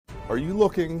Are you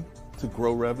looking to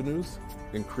grow revenues,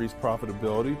 increase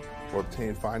profitability, or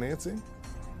obtain financing?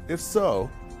 If so,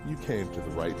 you came to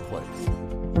the right place.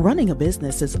 Running a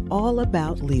business is all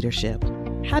about leadership.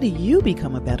 How do you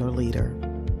become a better leader?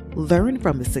 Learn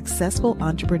from the successful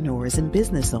entrepreneurs and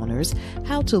business owners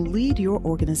how to lead your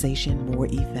organization more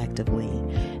effectively.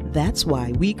 That's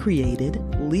why we created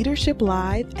Leadership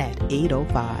Live at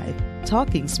 8:05,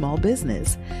 Talking Small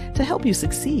Business, to help you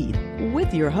succeed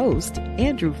with your host,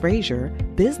 Andrew Frazier,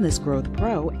 Business Growth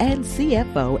Pro and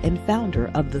CFO and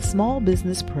founder of the Small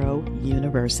Business Pro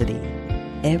University.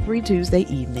 Every Tuesday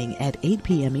evening at 8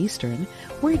 p.m. Eastern,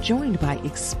 we're joined by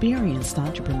experienced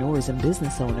entrepreneurs and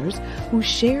business owners who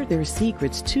share their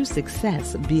secrets to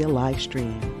success via live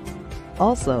stream.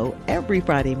 Also, every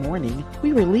Friday morning,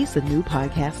 we release a new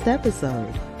podcast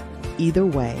episode. Either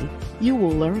way, you will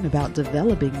learn about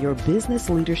developing your business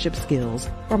leadership skills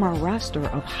from our roster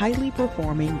of highly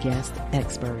performing guest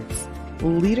experts.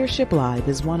 Leadership Live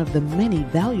is one of the many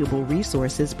valuable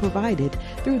resources provided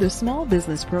through the Small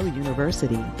Business Pro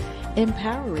University,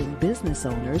 empowering business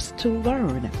owners to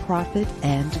learn, profit,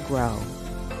 and grow.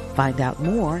 Find out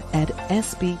more at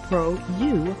sbpro.u.com.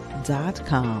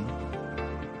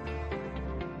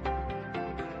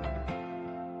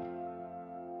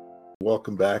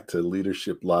 Welcome back to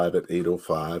Leadership Live at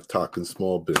 8:05, Talking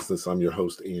Small Business. I'm your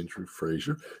host, Andrew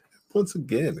Frazier. Once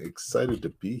again, excited to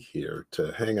be here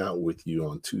to hang out with you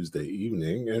on Tuesday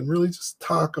evening and really just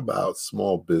talk about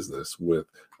small business with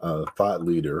a thought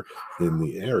leader in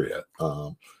the area.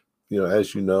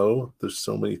 As you know, there's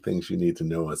so many things you need to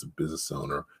know as a business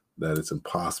owner that it's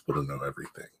impossible to know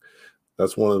everything.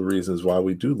 That's one of the reasons why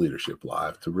we do Leadership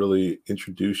Live, to really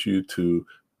introduce you to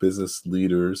business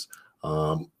leaders.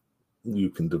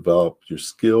 You can develop your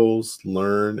skills,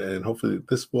 learn, and hopefully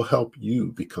this will help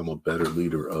you become a better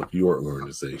leader of your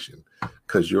organization,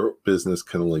 because your business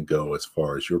can only go as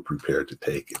far as you're prepared to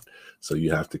take it. So you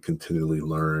have to continually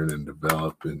learn and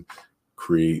develop and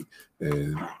create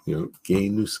and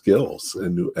gain new skills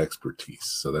and new expertise.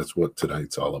 So that's what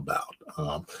tonight's all about.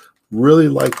 Really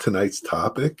like tonight's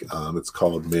topic. It's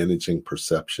called Managing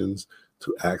Perceptions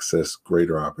to Access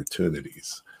Greater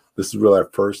Opportunities. This is really our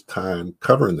first time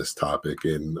covering this topic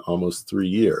in almost 3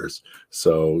 years.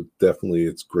 So definitely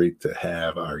it's great to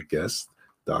have our guest,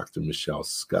 Dr. Michele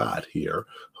Scott here,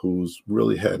 who's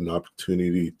really had an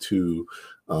opportunity to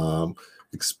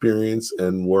experience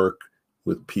and work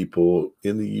with people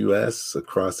in the U.S.,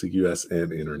 across the U.S.,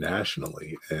 and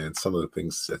internationally. And some of the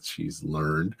things that she's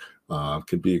learned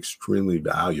can be extremely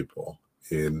valuable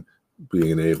in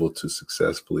being able to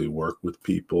successfully work with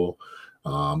people,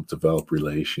 develop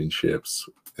relationships,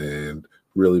 and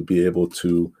really be able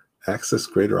to access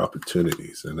greater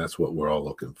opportunities. And that's what we're all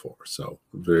looking for. So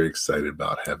I'm very excited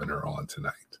about having her on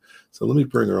tonight. So let me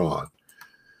bring her on.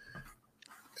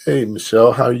 Hey,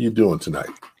 Michele, how are you doing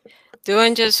tonight?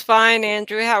 Doing just fine,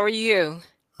 Andrew. How are you?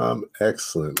 I'm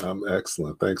excellent.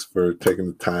 Thanks for taking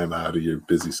the time out of your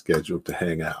busy schedule to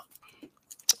hang out.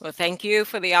 Well, thank you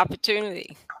for the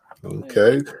opportunity.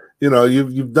 Okay.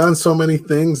 You've done so many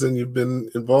things and you've been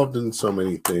involved in so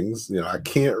many things. I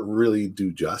can't really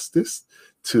do justice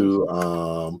to,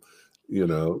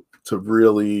 to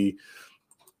really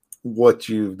what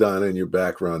you've done and your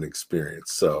background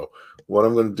experience. So what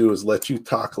I'm going to do is let you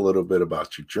talk a little bit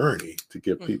about your journey to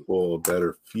give people a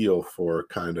better feel for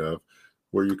kind of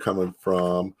where you're coming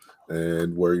from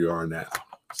and where you are now.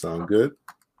 Sound good?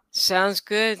 Sounds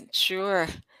good. Sure.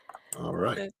 All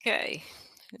right. Okay.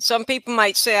 Some people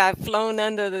might say I've flown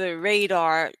under the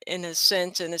radar in a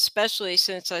sense, and especially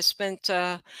since I spent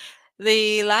the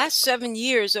last 7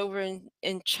 years over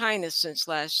in China since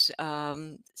last,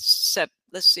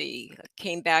 let's see, I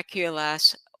came back here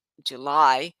last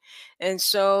July. And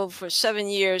so for 7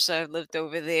 years, I've lived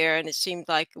over there. And it seemed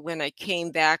like when I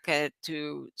came back, I had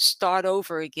to start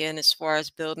over again as far as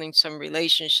building some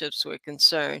relationships were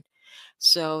concerned.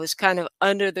 So it's kind of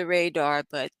under the radar,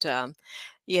 but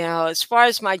as far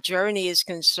as my journey is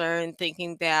concerned,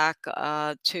 thinking back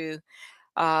to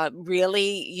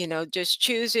really, just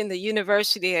choosing the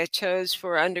university I chose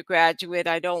for undergraduate.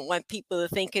 I don't want people to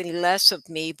think any less of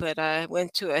me, but I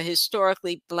went to a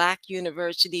historically Black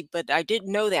university, but I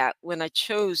didn't know that when I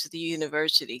chose the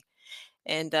university.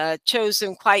 And chose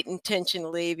them quite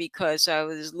intentionally because I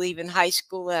was leaving high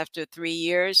school after 3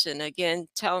 years. And again,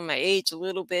 telling my age a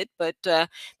little bit, but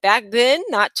back then,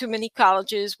 not too many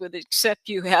colleges would accept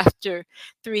you after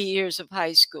 3 years of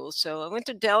high school. So I went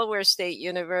to Delaware State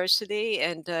University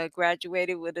and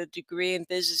graduated with a degree in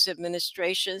business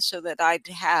administration so that I'd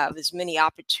have as many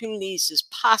opportunities as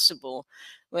possible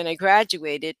when I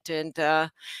graduated. And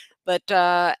But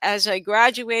as I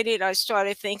graduated, I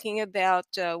started thinking about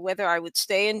whether I would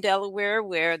stay in Delaware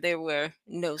where there were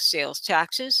no sales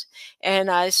taxes. And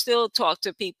I still talk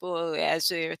to people as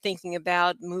they're thinking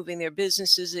about moving their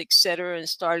businesses, et cetera, and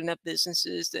starting up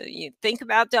businesses. That you think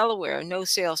about Delaware, no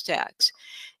sales tax.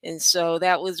 And so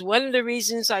that was one of the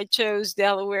reasons I chose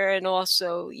Delaware, and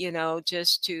also,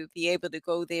 just to be able to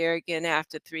go there again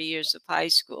after 3 years of high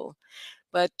school.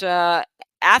 But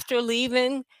after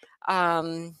leaving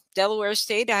Delaware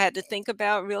State, I had to think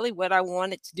about really what I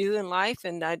wanted to do in life.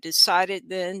 And I decided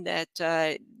then that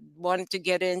I wanted to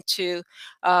get into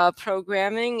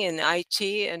programming and IT,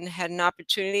 and had an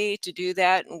opportunity to do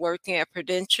that and working at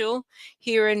Prudential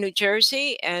here in New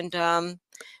Jersey. And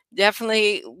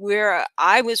definitely where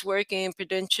I was working in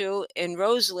Prudential in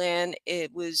Roseland,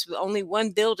 it was only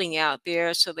one building out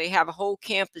there. So they have a whole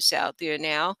campus out there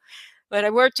now. But I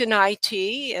worked in IT,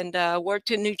 and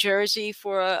worked in New Jersey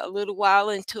for a little while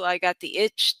until I got the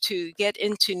itch to get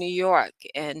into New York,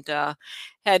 and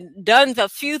had done a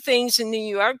few things in New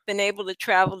York, been able to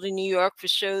travel to New York for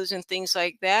shows and things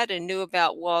like that, and knew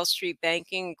about Wall Street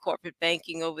banking and corporate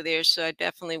banking over there. So I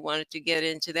definitely wanted to get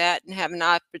into that and have an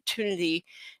opportunity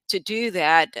to do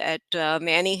that at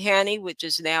Manny Hanny, which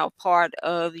is now part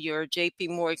of your JP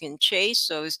Morgan Chase.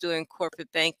 So I was doing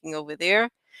corporate banking over there,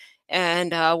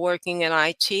 and working in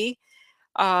IT.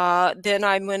 Then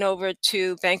I went over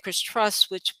to Bankers Trust,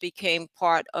 which became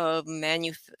part of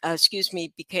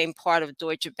became part of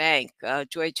Deutsche Bank.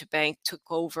 Deutsche Bank took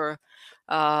over,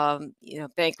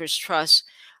 Bankers Trust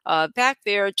back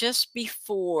there just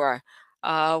before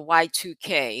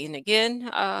Y2K. And again,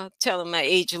 telling my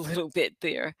age a little bit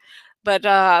there. But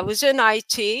I was in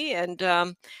IT, and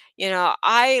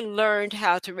I learned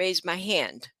how to raise my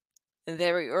hand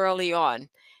very early on.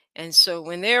 And so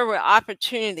when there were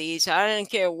opportunities, I didn't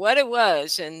care what it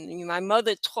was. And my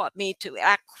mother taught me to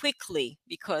act quickly,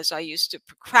 because I used to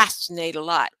procrastinate a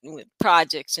lot with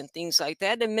projects and things like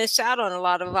that, and miss out on a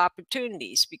lot of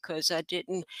opportunities because I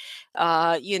didn't,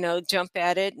 jump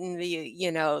at it and be,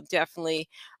 definitely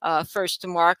first to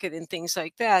market and things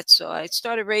like that. So I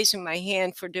started raising my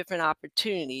hand for different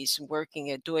opportunities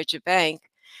working at Deutsche Bank.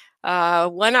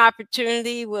 One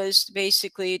opportunity was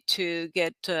basically to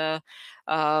get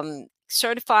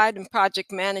certified in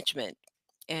project management.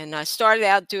 And I started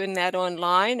out doing that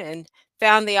online, and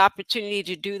found the opportunity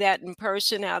to do that in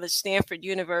person out at Stanford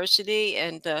University.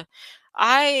 And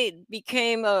I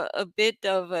became a bit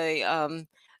of a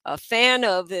fan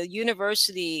of the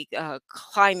university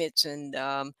climates, and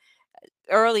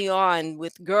early on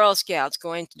with Girl Scouts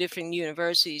going to different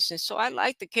universities. And so I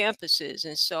liked the campuses.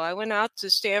 And so I went out to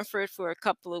Stanford for a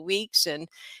couple of weeks. And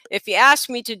if you ask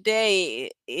me today,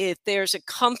 if there's a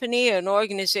company, an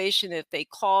organization, if they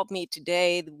called me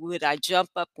today, would I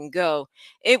jump up and go?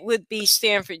 It would be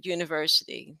Stanford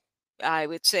University. I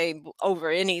would say over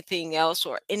anything else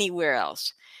or anywhere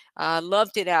else.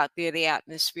 Loved it out there, the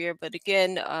atmosphere. But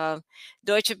again,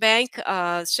 Deutsche Bank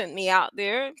sent me out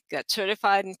there, got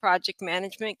certified in project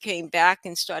management, came back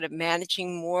and started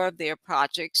managing more of their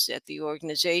projects at the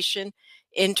organization,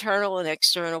 internal and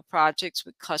external projects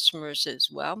with customers as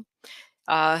well.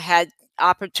 Had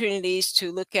opportunities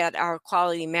to look at our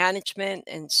quality management.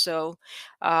 And so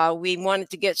we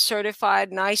wanted to get certified.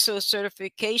 And ISO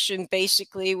certification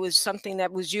basically was something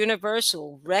that was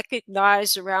universal,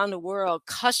 recognized around the world.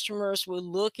 Customers were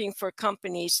looking for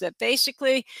companies that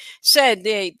basically said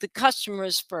the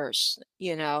customers first,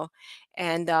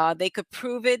 and they could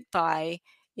prove it by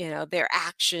their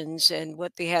actions and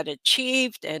what they had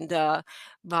achieved, and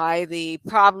by the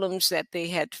problems that they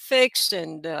had fixed,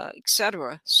 and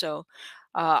etc. So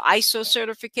ISO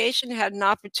certification had an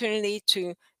opportunity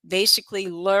to basically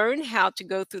learn how to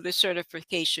go through the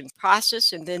certification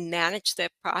process and then manage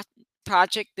that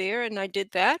project there. And I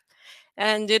did that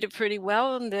and did it pretty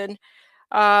well. And then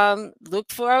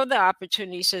look for other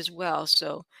opportunities as well.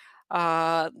 So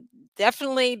uh,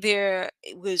 definitely there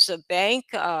was a bank,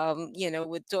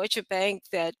 with Deutsche Bank,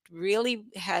 that really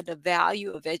had a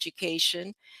value of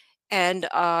education. And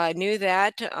I knew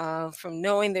that from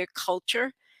knowing their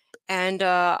culture. And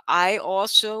I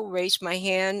also raised my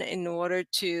hand in order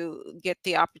to get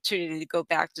the opportunity to go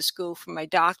back to school for my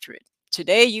doctorate.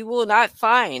 Today, you will not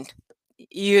find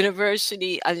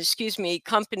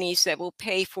companies that will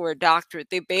pay for a doctorate.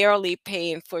 They're barely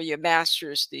paying for your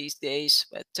master's these days.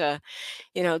 But,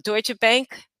 Deutsche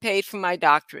Bank paid for my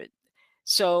doctorate.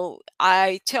 So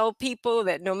I tell people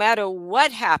that no matter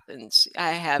what happens,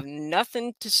 I have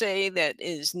nothing to say that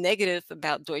is negative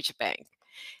about Deutsche Bank.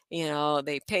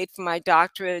 They paid for my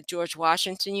doctorate at George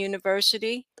Washington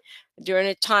University. During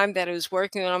the time that I was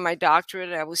working on my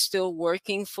doctorate, I was still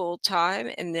working full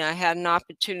time, and then I had an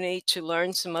opportunity to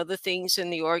learn some other things in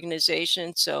the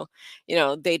organization. So,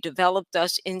 they developed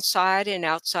us inside and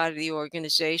outside of the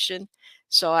organization.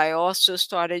 So I also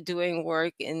started doing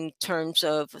work in terms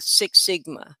of Six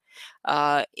Sigma.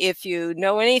 If you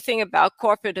know anything about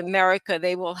corporate America,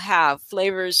 they will have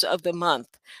flavors of the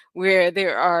month where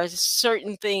there are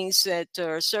certain things that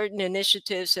are certain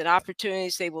initiatives and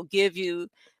opportunities they will give you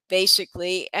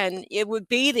basically, and it would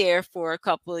be there for a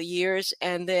couple of years,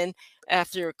 and then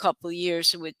after a couple of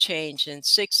years it would change. And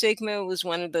Six Sigma was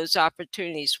one of those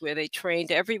opportunities where they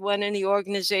trained everyone in the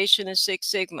organization in Six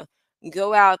Sigma.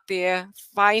 Go out there,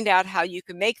 find out how you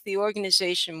can make the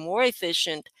organization more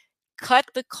efficient, cut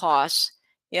the costs,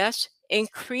 yes,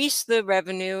 increase the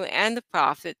revenue and the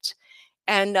profits,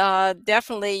 and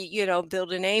definitely,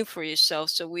 build a name for yourself.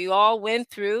 So we all went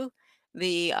through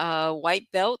the white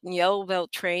belt and yellow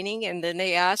belt training, and then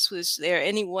they asked, was there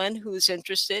anyone who's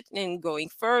interested in going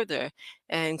further?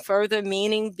 And further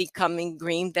meaning becoming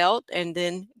green belt and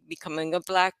then becoming a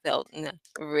black belt. And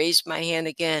I raised my hand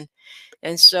again.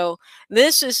 And so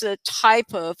this is a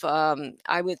type of,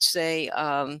 I would say,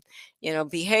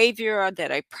 behavior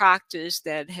that I practice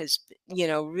that has,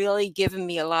 really given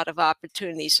me a lot of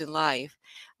opportunities in life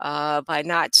by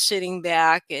not sitting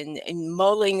back and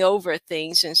mulling over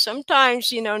things. And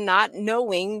sometimes, not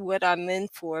knowing what I'm in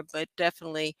for, but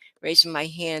definitely raising my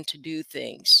hand to do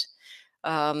things.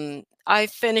 I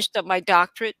finished up my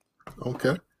doctorate.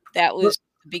 Okay. That was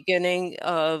the beginning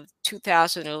of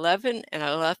 2011, and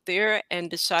I left there and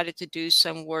decided to do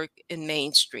some work in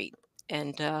Main Street.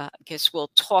 And I guess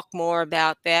we'll talk more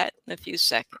about that in a few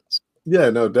seconds. Yeah,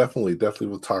 no, definitely,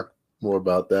 we'll talk more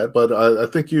about that. But I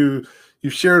think you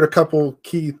shared a couple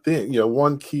key things.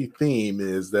 One key theme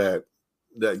is that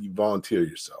you volunteer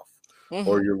yourself,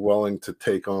 or Hmm. you're willing to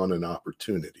take on an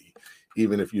opportunity,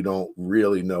 even if you don't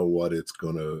really know what it's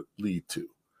going to lead to.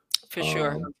 For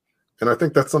sure. Um, and I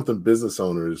think that's something business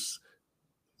owners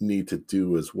need to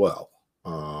do as well.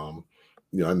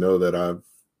 I know that I've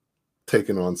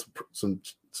taken on some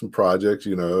projects.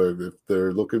 If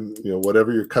they're looking,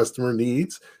 whatever your customer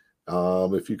needs,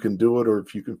 if you can do it, or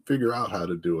if you can figure out how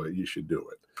to do it, you should do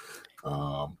it.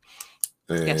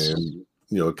 Yes, And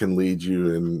it can lead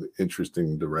you in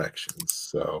interesting directions.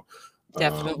 So um,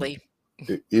 definitely.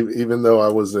 even though I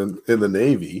was in the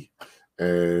Navy,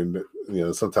 and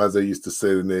sometimes they used to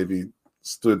say the Navy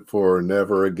stood for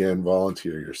never again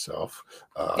volunteer yourself.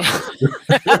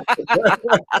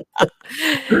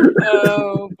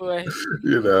 Oh boy.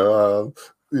 you know, um,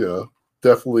 you know,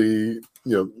 definitely,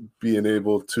 being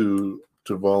able to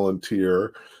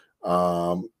volunteer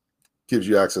um, gives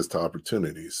you access to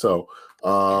opportunities. So,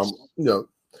 Yes,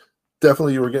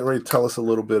 definitely, you were getting ready to tell us a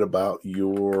little bit about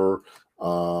your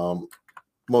um,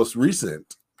 most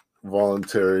recent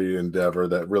voluntary endeavor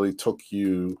that really took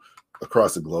you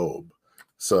across the globe.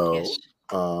 So, yes.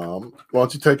 why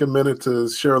don't you take a minute to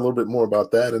share a little bit more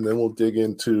about that, and then we'll dig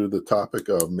into the topic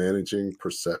of managing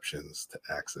perceptions to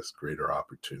access greater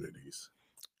opportunities.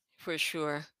 For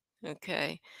sure.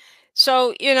 Okay.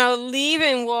 So,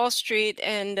 leaving Wall Street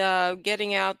and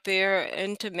getting out there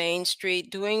into Main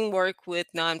Street, doing work with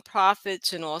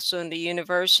nonprofits and also in the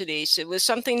universities, it was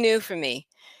something new for me.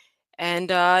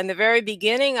 And in the very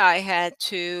beginning, I had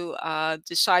to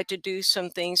decide to do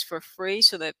some things for free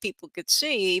so that people could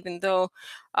see, even though,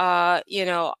 I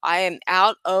am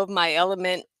out of my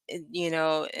element,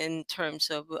 in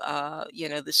terms of,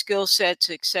 the skill sets,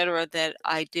 et cetera, that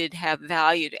I did have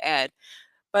value to add,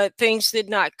 but things did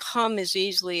not come as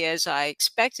easily as I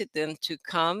expected them to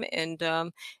come. And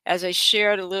as I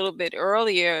shared a little bit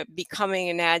earlier, becoming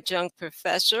an adjunct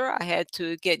professor, I had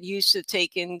to get used to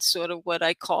taking sort of what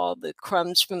I call the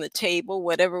crumbs from the table,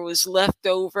 whatever was left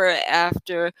over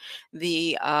after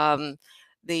the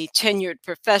tenured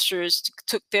professors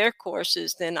took their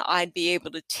courses, then I'd be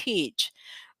able to teach.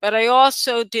 But I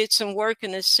also did some work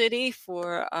in the city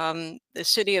for the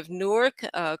city of Newark.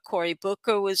 Cory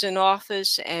Booker was in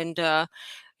office, and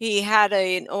he had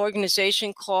an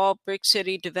organization called Brick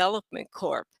City Development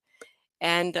Corp.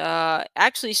 And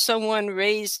actually, someone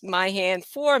raised my hand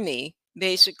for me,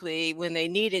 basically, when they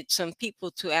needed some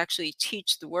people to actually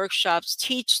teach the workshops,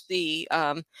 teach the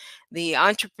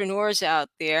entrepreneurs out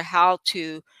there how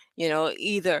to,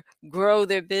 either grow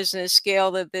their business, scale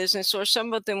their business, or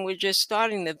some of them were just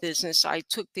starting the business. I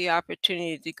took the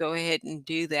opportunity to go ahead and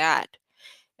do that.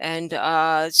 And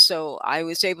so I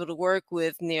was able to work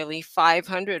with nearly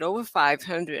 500, over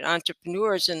 500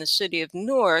 entrepreneurs in the city of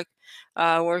Newark,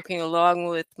 working along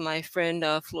with my friend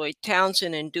Floyd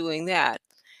Townsend and doing that.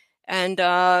 and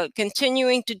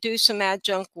continuing to do some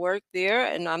adjunct work there.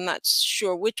 And I'm not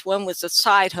sure which one was a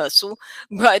side hustle,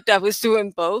 but I was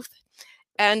doing both.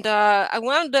 And I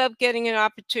wound up getting an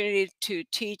opportunity to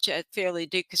teach at Fairleigh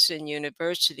Dickinson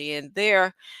University. And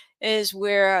there is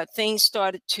where things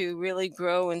started to really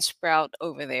grow and sprout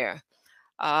over there.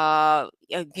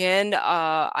 Again,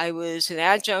 I was an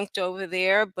adjunct over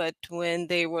there, but when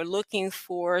they were looking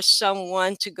for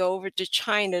someone to go over to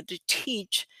China to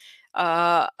teach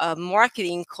a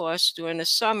marketing course during the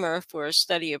summer for a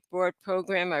study abroad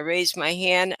program, I raised my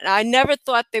hand. And I never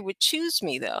thought they would choose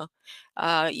me, though.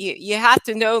 You have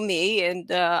to know me,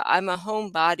 and I'm a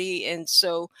homebody, and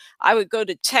so I would go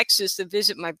to Texas to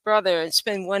visit my brother and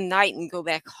spend one night and go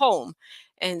back home.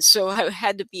 And so I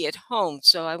had to be at home.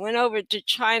 So I went over to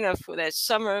China for that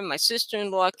summer. My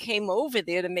sister-in-law came over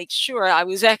there to make sure I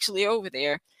was actually over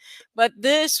there. But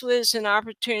this was an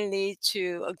opportunity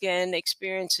to, again,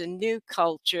 experience a new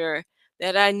culture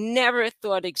that I never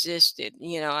thought existed.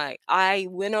 I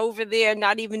went over there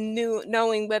not even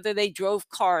knowing whether they drove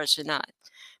cars or not.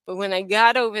 But when I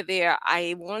got over there,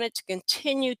 I wanted to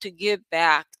continue to give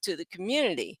back to the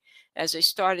community as I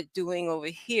started doing over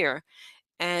here.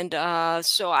 And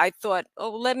so I thought,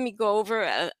 oh, let me go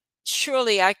over.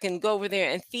 Surely I can go over there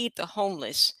and feed the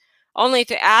homeless. Only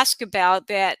to ask about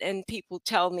that, and people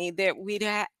tell me that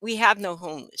we have no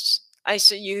homeless. I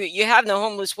said, you have no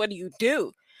homeless. What do you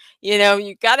do?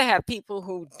 You got to have people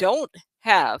who don't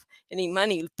have any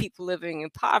money, people living in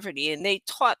poverty. And they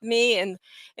taught me, and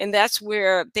that's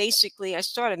where basically I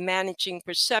started managing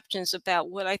perceptions about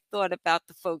what I thought about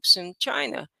the folks in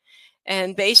China.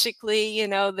 And basically,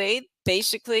 they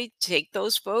basically take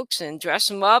those folks and dress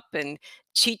them up and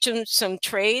teach them some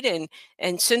trade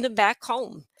and send them back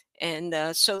home. And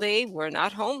so they were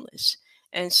not homeless.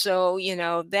 And so,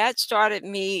 that started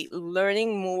me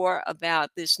learning more about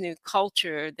this new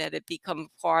culture that had become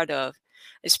a part of.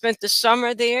 I spent the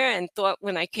summer there and thought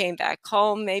when I came back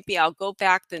home, maybe I'll go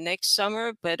back the next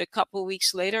summer. But a couple of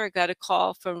weeks later, I got a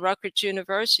call from Rutgers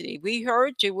University. We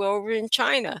heard you were over in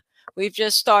China. We've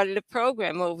just started a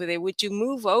program over there. Would you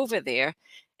move over there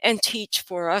and teach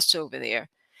for us over there?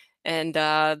 And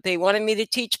they wanted me to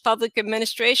teach public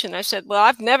administration. I said, well,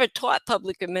 I've never taught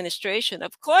public administration.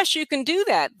 Of course, you can do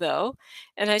that, though.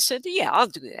 And I said, yeah, I'll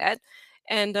do that.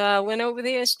 And went over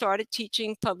there and started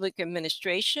teaching public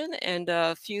administration. And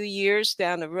a few years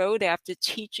down the road, after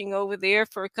teaching over there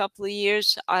for a couple of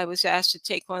years, I was asked to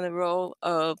take on the role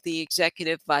of the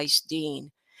executive vice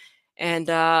dean. And,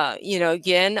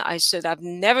 again, I said, I've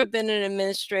never been an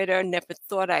administrator, never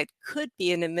thought I could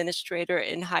be an administrator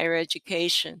in higher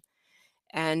education.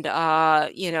 And,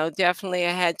 definitely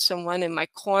I had someone in my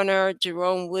corner,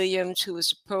 Jerome Williams, who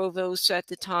was a provost at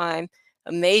the time,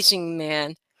 amazing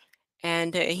man.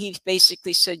 And he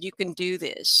basically said, you can do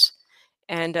this.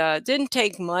 And it didn't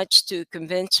take much to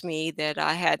convince me that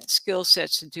I had the skill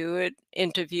sets to do it,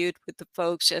 interviewed with the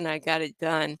folks, and I got it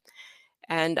done.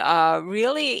 And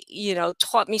really,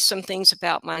 taught me some things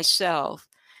about myself,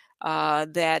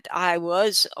 that I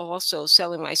was also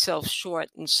selling myself short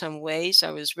in some ways.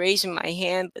 I was raising my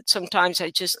hand, but sometimes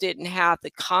I just didn't have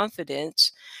the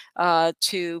confidence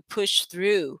to push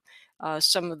through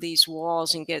some of these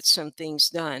walls and get some things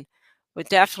done. But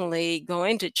definitely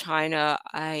going to China,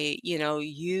 I,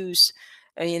 used,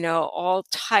 all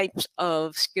types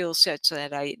of skill sets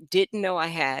that I didn't know I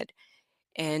had,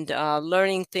 and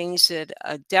learning things that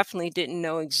I definitely didn't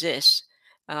know exist,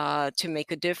 to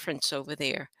make a difference over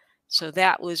there. So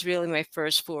that was really my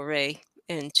first foray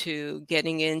into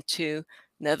getting into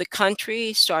another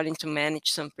country, starting to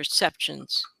manage some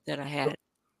perceptions that I had.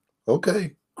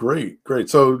 Okay, great, great.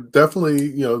 So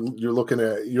definitely, you're looking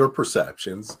at your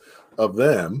perceptions of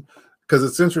them, because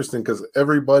it's interesting because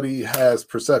everybody has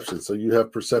perceptions. So you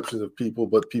have perceptions of people,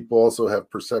 but people also have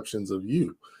perceptions of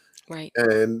you. Right.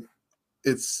 And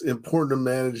it's important to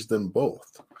manage them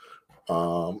both.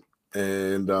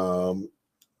 And a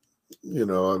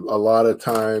lot of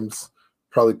times,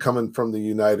 probably coming from the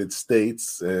United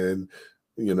States, and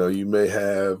you may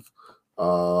have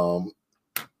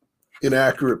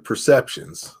inaccurate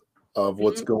perceptions of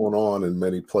what's Mhm. going on in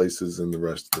many places in the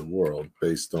rest of the world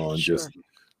based on Sure. just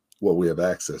what we have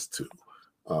access to.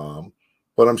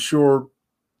 But I'm sure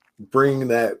bringing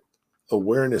that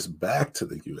awareness back to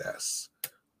the U.S.,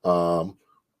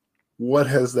 what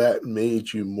has that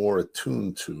made you more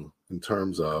attuned to in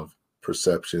terms of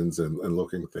perceptions and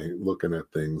looking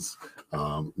at things,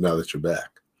 now that you're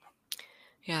back?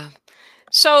 Yeah.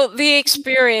 So the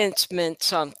experience meant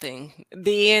something.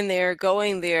 Being there,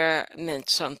 going there meant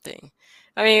something.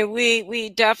 I mean, we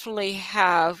definitely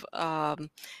have,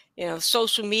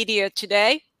 social media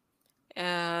today.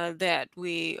 that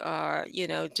we are,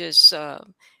 just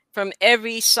from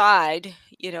every side,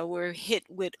 we're hit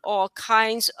with all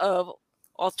kinds of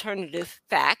alternative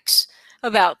facts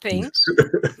about things.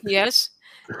 Yes.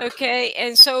 Okay.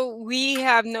 And so we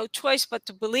have no choice but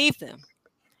to believe them.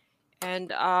 And,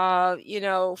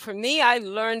 for me, I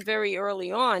learned very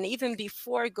early on, even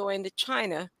before going to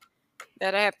China,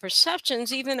 that I have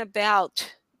perceptions even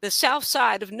about the south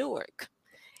side of Newark.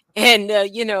 And,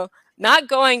 not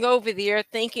going over there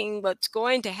thinking what's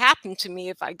going to happen to me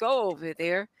if I go over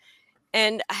there,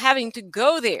 and having to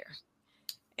go there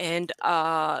and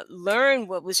learn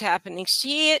what was happening,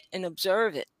 see it and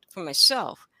observe it for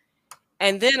myself.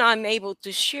 And then I'm able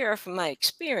to share from my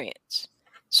experience.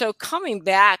 So coming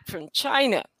back from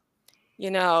China,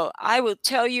 I will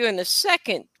tell you in a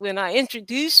second when I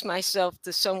introduce myself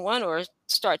to someone or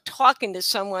start talking to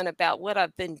someone about what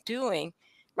I've been doing.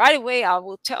 Right away, I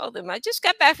will tell them, I just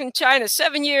got back from China,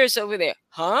 7 years over there.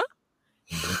 Huh?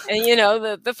 And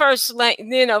the first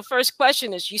first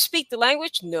question is, you speak the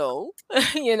language? No.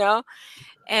 you know,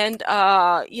 and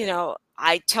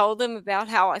I tell them about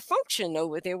how I function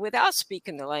over there without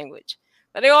speaking the language.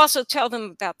 But I also tell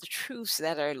them about the truths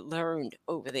that I learned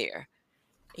over there,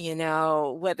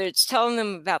 whether it's telling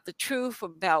them about the truth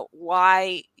about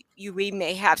why we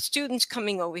may have students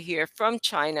coming over here from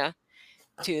China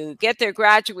to get their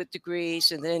graduate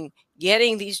degrees and then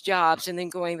getting these jobs and then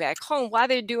going back home, why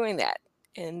they're doing that,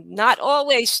 and not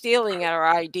always stealing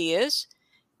our ideas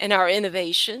and our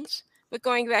innovations, but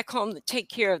going back home to take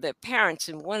care of their parents.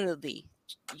 And one of the,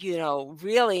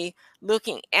 really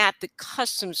looking at the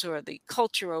customs or the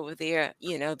culture over there,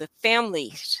 the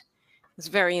families is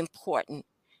very important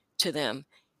to them.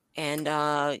 And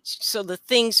so the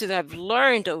things that I've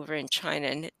learned over in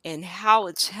China, and how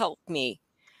it's helped me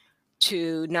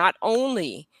to not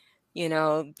only,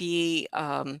 be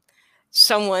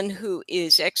someone who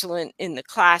is excellent in the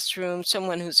classroom,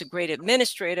 someone who's a great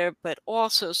administrator, but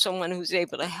also someone who's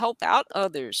able to help out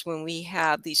others when we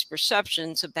have these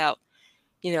perceptions about,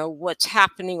 what's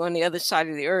happening on the other side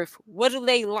of the earth. What do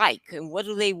they like and what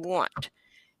do they want?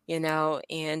 And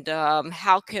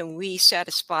how can we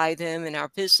satisfy them in our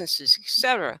businesses,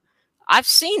 etc. I've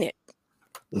seen it.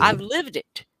 I've Mhm. lived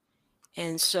it.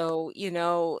 And so,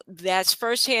 that's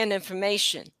firsthand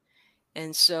information.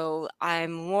 And so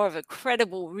I'm more of a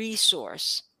credible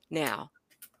resource now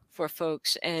for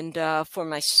folks and for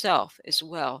myself as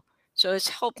well. So it's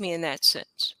helped me in that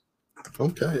sense.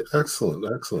 Okay,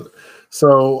 excellent, excellent.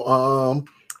 So,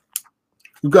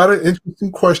 we've got an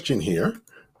interesting question here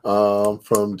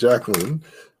from Jacqueline,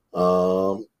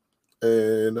 um,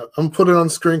 and I'm put it on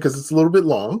screen because it's a little bit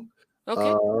long,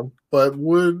 Okay. but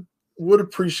would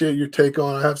appreciate your take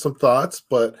on. I have some thoughts,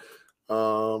 but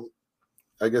um,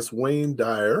 I guess Wayne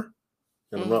Dyer,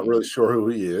 and I'm not Hmm. really sure who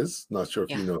he is. Not sure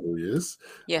if Yeah. you know who he is.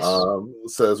 Yes.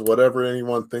 Says whatever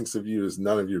anyone thinks of you is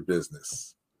none of your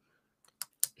business.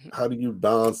 Mhm. How do you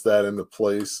balance that in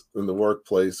the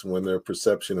workplace when their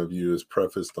perception of you is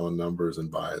prefaced on numbers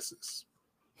and biases?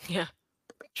 Yeah.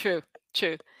 True.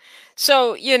 True.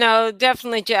 So,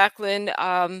 definitely, Jacqueline.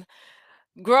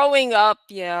 Growing up,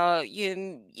 yeah,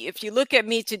 if you look at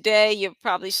me today, you'll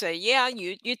probably say, "Yeah,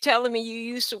 you're telling me you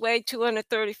used to weigh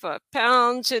 235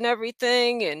 pounds and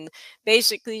everything, and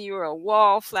basically you were a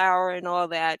wallflower and all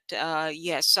that."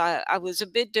 Yes, I was a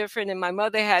bit different, and my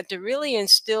mother had to really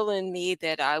instill in me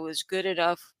that I was good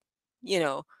enough, you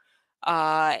know,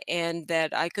 and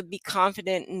that I could be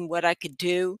confident in what I could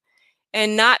do,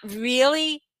 and not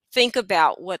really think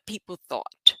about what people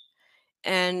thought.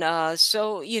 And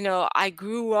so, I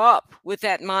grew up with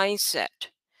that mindset,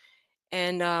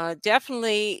 and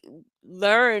definitely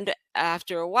learned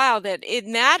after a while that it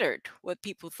mattered what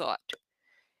people thought.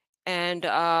 And,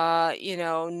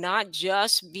 not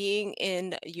just being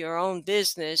in your own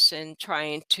business and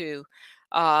trying to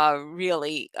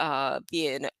really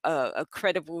be a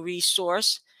credible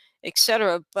resource,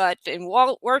 etc. But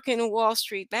working in Wall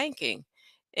Street banking,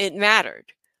 it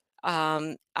mattered.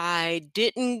 I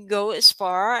didn't go as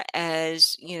far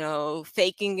as,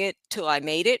 faking it till I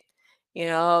made it.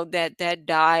 That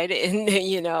died, and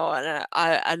and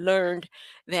I learned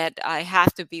that I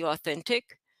have to be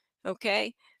authentic.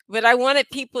 Okay. But I wanted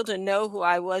people to know who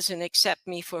I was and accept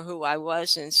me for who I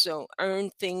was, and so earn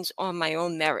things on my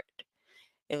own merit.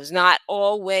 It was not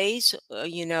always,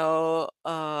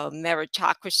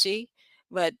 meritocracy,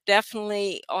 but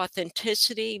definitely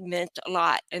authenticity meant a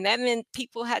lot. And that meant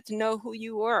people had to know who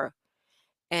you were,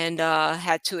 and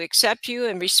had to accept you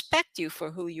and respect you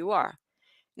for who you are.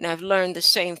 And I've learned the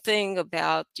same thing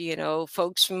about,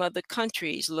 folks from other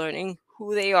countries, learning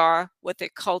who they are, what their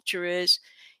culture is,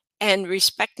 and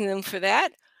respecting them for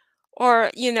that,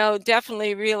 or,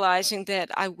 definitely realizing that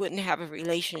I wouldn't have a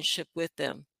relationship with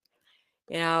them.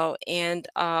 And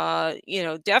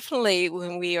definitely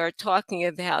when we are talking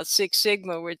about Six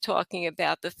Sigma, we're talking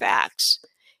about the facts,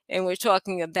 and we're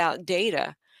talking about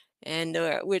data, and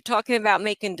we're talking about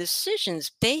making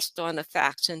decisions based on the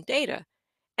facts and data.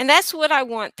 And that's what I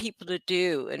want people to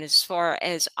do. And as far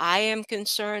as I am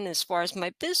concerned, as far as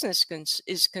my business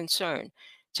is concerned,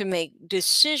 to make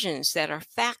decisions that are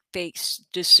fact-based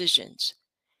decisions,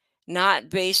 not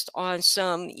based on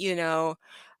some,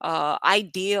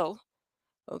 ideal,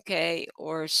 okay,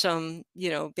 or some,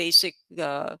 basic,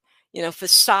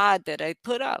 facade that I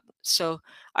put up. So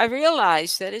I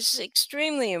realize that it's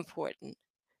extremely important,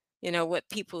 what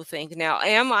people think. Now,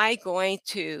 am I going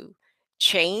to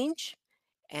change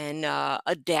and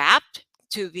adapt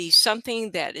to be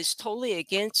something that is totally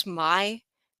against my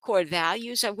core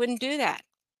values? I wouldn't do that.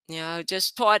 I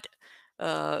just taught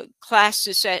class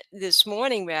this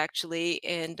morning actually,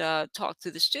 and talked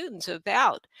to the students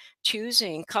about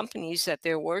choosing companies that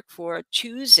they work for,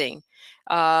 choosing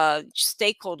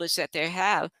stakeholders that they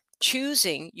have,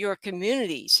 choosing your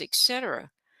communities,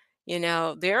 etc.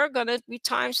 There are going to be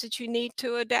times that you need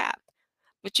to adapt,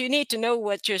 but you need to know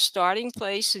what your starting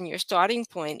place and your starting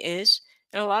point is.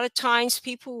 And a lot of times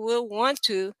people will want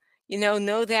to,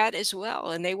 know that as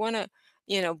well. And they want to,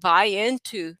 buy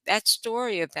into that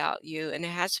story about you, and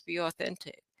it has to be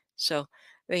authentic. So,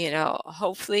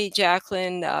 hopefully,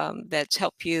 Jacqueline, that's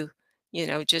helped you,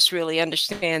 just really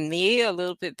understand me a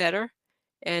little bit better.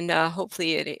 And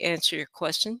hopefully it answer your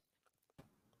question.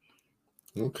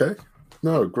 Okay.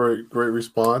 No, great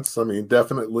response. I mean,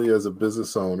 definitely as a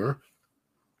business owner,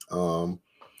 um,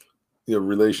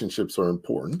 relationships are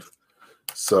important.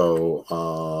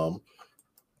 So,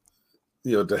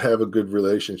 to have a good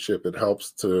relationship, it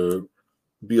helps to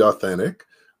be authentic.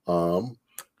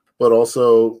 But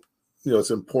also,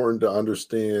 it's important to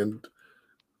understand,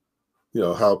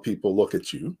 how people look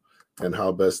at you and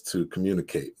how best to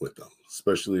communicate with them,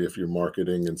 especially if you're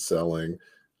marketing and selling.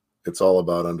 It's all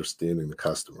about understanding the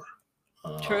customer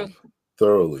True.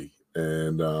 thoroughly.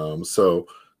 And so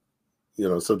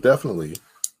definitely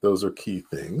those are key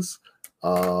things.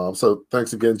 So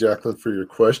thanks again, Jacqueline, for your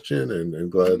question,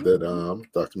 and glad that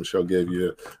Dr. Michele gave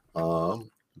you a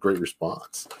great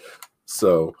response.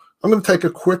 So I'm going to take a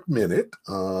quick minute.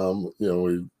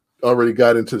 We already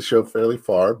got into the show fairly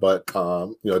far, but I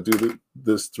do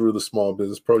this through the Small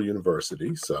Business Pro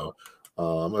University. So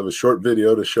I have a short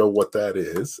video to show what that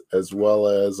is, as well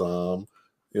as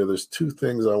there's two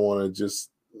things I want to just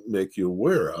make you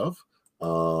aware of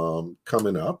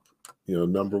coming up.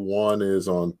 Number one is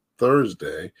on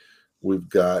Thursday, we've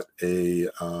got a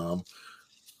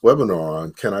webinar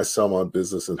on can I sell my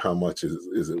business and how much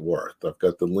is it worth? I've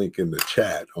got the link in the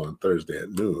chat on Thursday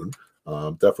at noon.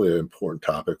 Definitely an important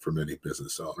topic for many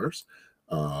business owners.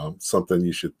 Something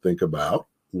you should think about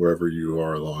wherever you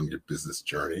are along your business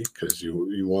journey, because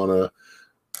you want to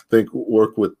think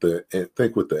with the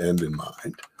end in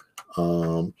mind.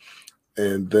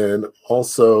 And then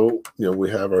also, we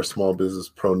have our Small Business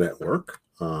Pro Network.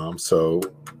 So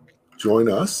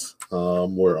join us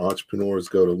where entrepreneurs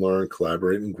go to learn,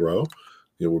 collaborate, and grow.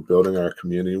 We're building our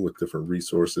community with different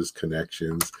resources,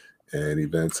 connections, and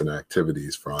events and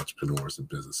activities for entrepreneurs and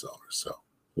business owners. So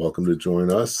welcome to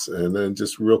join us. And then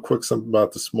just real quick, something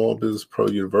about the Small Business Pro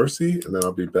University, and then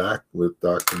I'll be back with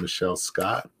Dr. Michele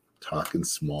Scott talking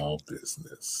small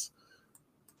business.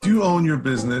 Do you own your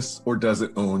business, or does it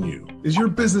own you? Is your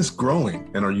business growing,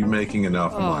 and are you making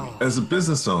enough money? As a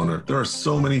business owner, there are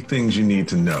so many things you need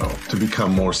to know to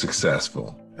become more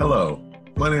successful. Hello,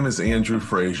 my name is Andrew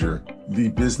Frazier, the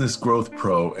Business Growth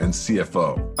Pro and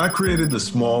CFO. I created the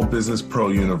Small Business Pro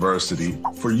University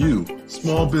for you.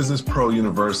 Small Business Pro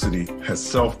University has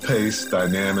self-paced,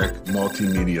 dynamic,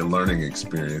 multimedia learning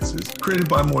experiences created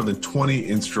by more than 20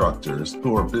 instructors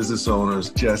who are business owners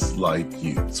just like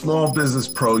you. Small Business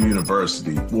Pro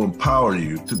University will empower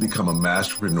you to become a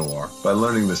masterpreneur by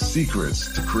learning the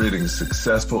secrets to creating a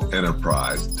successful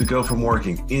enterprise, to go from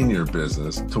working in your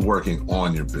business to working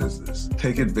on your business.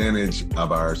 Take advantage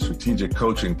of our strategic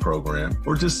coaching program,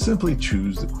 or just simply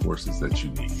choose the courses that you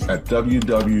need. At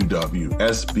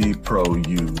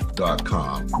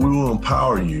www.sbprou.com, we will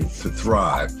empower you to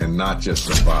thrive and not just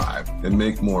survive, and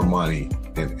make more money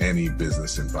in any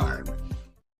business environment.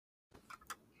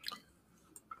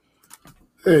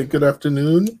 Hey, good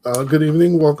afternoon. Good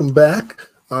evening. Welcome back.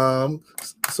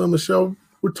 So Michele,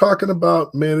 we're talking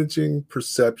about managing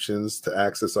perceptions to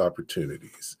access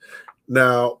opportunities.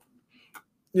 Now,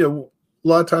 a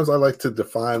lot of times I like to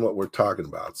define what we're talking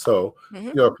about. So,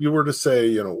 if you were to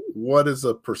say, what is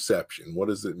a perception? What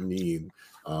does it mean?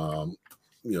 Um,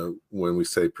 when we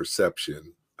say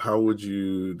perception, how would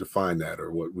you define that,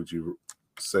 or what would you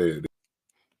say it?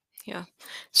 Yeah.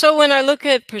 So when I look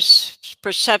at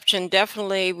perception,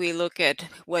 definitely we look at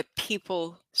what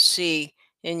people see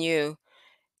in you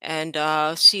and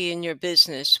see in your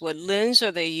business. What lens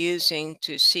are they using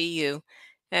to see you?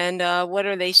 And what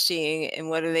are they seeing and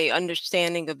what are they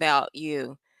understanding about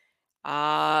you?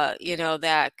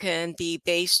 That can be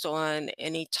based on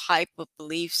any type of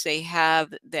beliefs they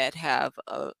have that have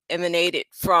emanated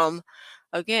from,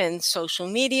 again, social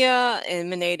media,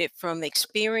 emanated from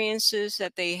experiences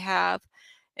that they have,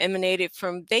 emanated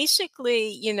from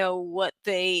basically, what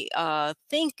they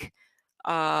think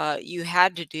you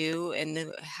had to do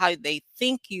and how they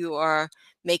think you are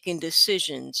making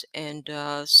decisions. And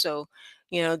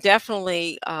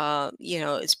definitely,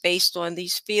 it's based on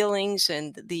these feelings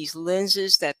and these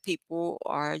lenses that people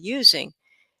are using.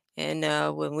 And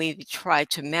when we try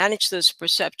to manage those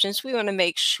perceptions, we want to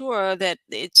make sure that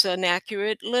it's an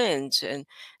accurate lens. And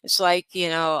it's like,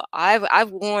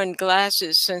 I've worn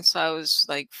glasses since I was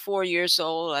like 4 years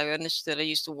old. I understood I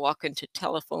used to walk into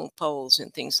telephone poles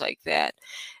and things like that.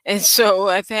 And so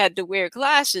I've had to wear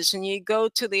glasses. And you go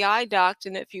to the eye doctor,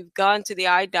 and if you've gone to the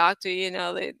eye doctor,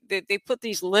 they put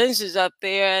these lenses up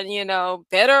there, and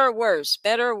better or worse,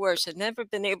 better or worse. I've never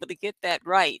been able to get that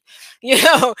right. you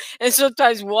know and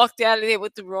sometimes walked out of there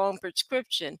with the wrong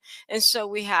prescription. And so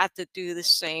we have to do the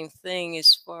same thing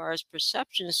as far as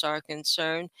perceptions are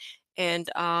concerned, and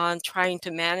trying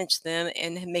to manage them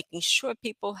and making sure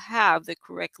people have the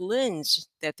correct lens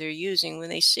that they're using when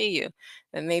they see you,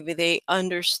 and maybe they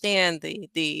understand the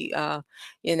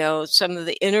some of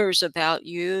the inners about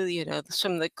you,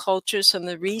 some of the cultures, some of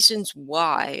the reasons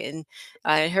why. And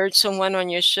I heard someone on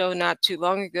your show not too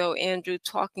long ago, Andrew,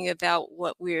 talking about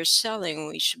what we are selling.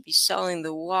 We should be selling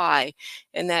the why,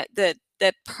 and that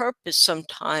purpose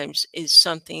sometimes is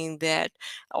something that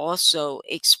also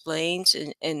explains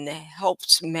and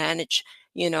helps manage,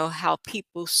 how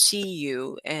people see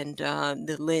you and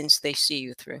the lens they see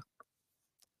you through.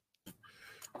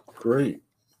 Great,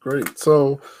 great.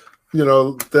 So,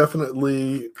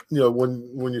 definitely,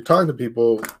 when you're talking to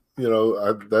people,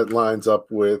 that lines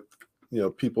up with,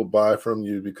 people buy from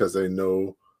you because they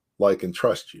know, like, and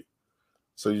trust you.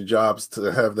 So your job's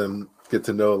to have them get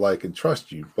to know, like, and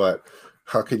trust you. But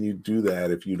how can you do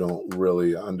that if you don't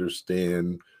really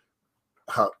understand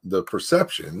how the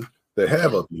perception they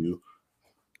have Yeah, of you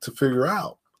to figure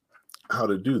out how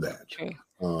to do that? true,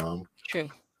 Um, true.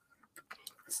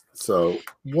 so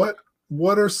what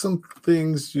are some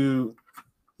things you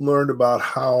learned about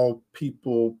how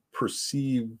people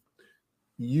perceive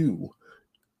you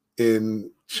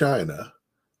in China,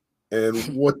 and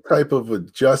what type of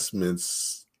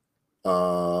adjustments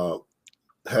uh,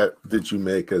 did you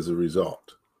make as a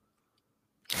result?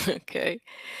 Okay.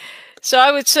 So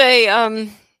I would say,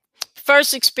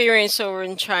 first experience over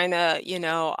in China,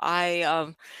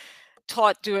 I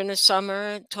taught during the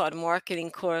summer, taught a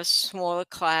marketing course, smaller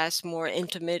class, more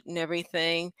intimate and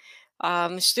everything.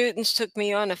 Students took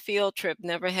me on a field trip,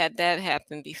 never had that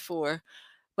happen before,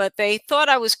 but they thought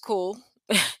I was cool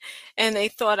and they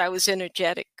thought I was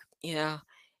energetic, you know.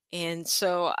 And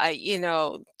so I,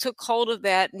 took hold of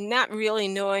that, not really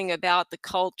knowing about the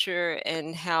culture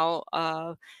and how,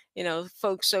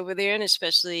 folks over there, and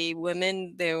especially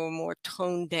women, they were more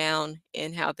toned down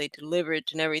in how they delivered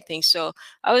and everything. So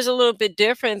I was a little bit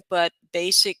different, but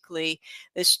basically,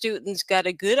 the students got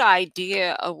a good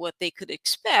idea of what they could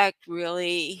expect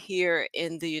really here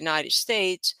in the United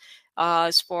States,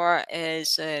 as far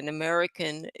as an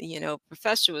American,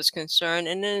 professor was concerned,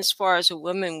 and then as far as a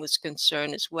woman was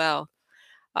concerned as well.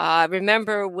 I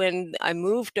remember when I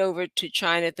moved over to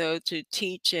China, though, to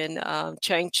teach in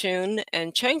Changchun,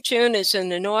 and Changchun is in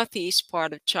the northeast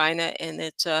part of China, and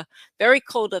it's very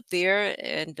cold up there.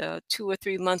 And 2 or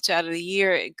 3 months out of the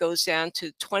year, it goes down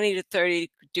to 20 to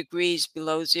 30 degrees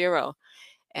below zero.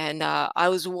 And I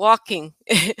was walking,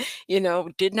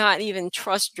 did not even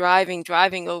trust driving.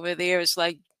 Driving over there is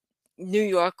like New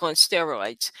York on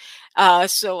steroids.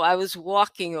 So I was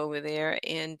walking over there,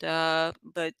 and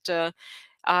but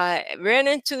I ran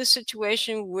into a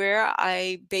situation where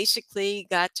I basically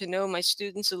got to know my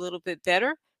students a little bit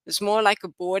better. It was more like a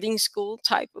boarding school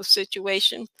type of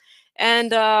situation.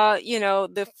 And,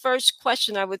 the first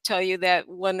question I would tell you that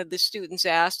one of the students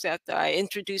asked after I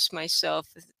introduced myself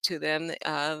to them,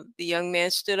 the young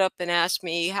man stood up and asked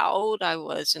me how old I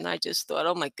was. And I just thought,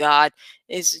 oh my God,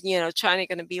 is, China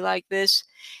going to be like this?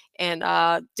 And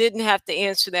didn't have to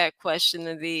answer that question.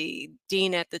 And the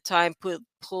dean at the time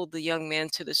pulled the young man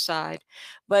to the side.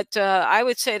 But I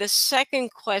would say the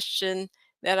second question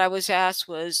that I was asked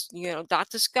was,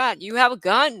 Dr. Scott, you have a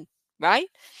gun, right?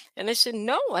 And I said,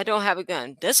 no, I don't have a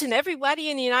gun. Doesn't everybody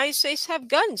in the United States have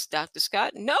guns, Dr.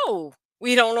 Scott? No,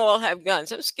 we don't all have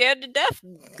guns. I'm scared to death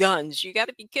of guns. You got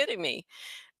to be kidding me.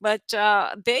 But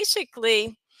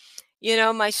basically,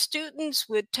 my students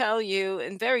would tell you,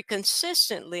 and very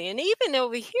consistently, and even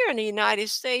over here in the United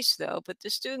States, though, but the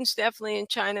students definitely in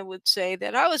China would say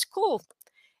that I was cool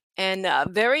and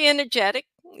very energetic,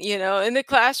 in the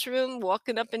classroom,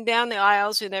 walking up and down the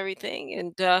aisles and everything.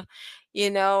 And,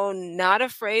 not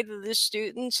afraid of the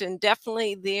students. And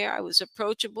definitely there, I was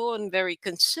approachable and very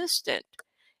consistent.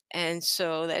 And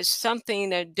so that's something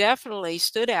that definitely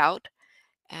stood out.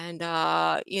 And,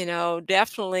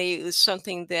 definitely it was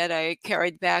something that I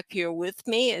carried back here with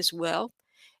me as well.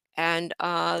 And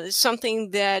it's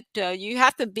something that you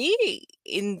have to be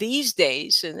in these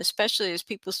days, and especially as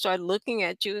people start looking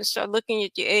at you and start looking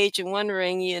at your age and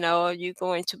wondering, are you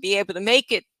going to be able to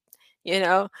make it, you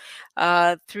know,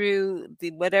 through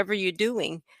the whatever you're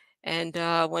doing, and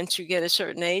once you get a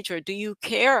certain age, or do you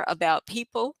care about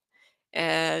people?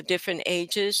 Different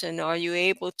ages, and are you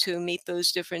able to meet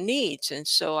those different needs? And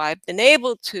so I've been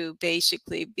able to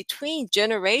basically between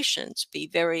generations be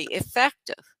very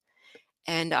effective,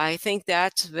 and I think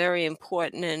that's very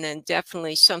important, and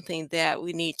definitely something that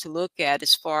we need to look at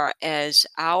as far as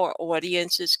our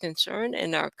audience is concerned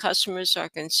and our customers are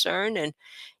concerned. And,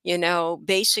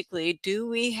 basically, do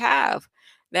we have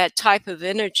that type of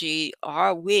energy?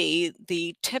 Are we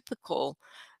the typical,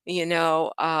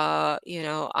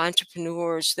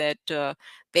 entrepreneurs that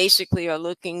basically are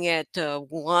looking at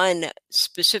one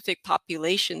specific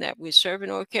population that we're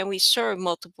serving, or can we serve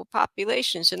multiple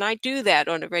populations? And I do that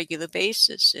on a regular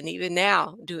basis. And even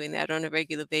now, doing that on a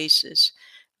regular basis,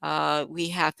 we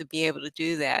have to be able to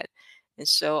do that. And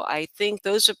so I think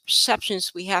those are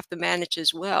perceptions we have to manage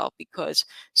as well, because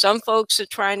some folks are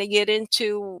trying to get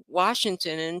into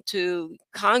Washington, into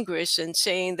Congress, and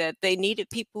saying that they needed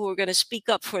people who are going to speak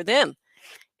up for them,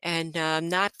 and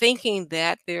not thinking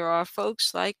that there are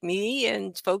folks like me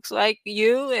and folks like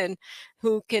you and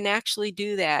who can actually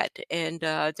do that, and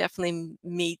definitely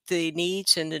meet the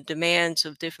needs and the demands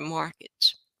of different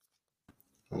markets.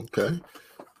 Okay,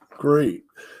 great.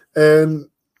 And,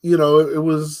 it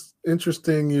was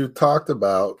interesting you talked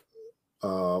about,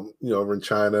 over in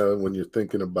China, when you're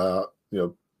thinking about,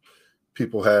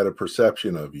 people had a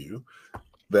perception of you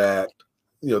that,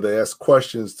 they asked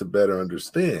questions to better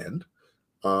understand.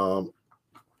 But,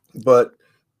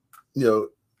 you know,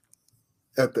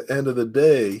 at the end of the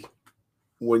day,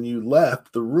 when you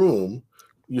left the room,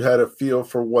 you had a feel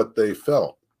for what they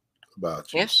felt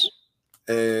about you. Yes.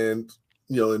 And,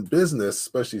 in business,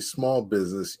 especially small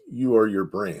business, you are your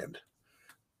brand.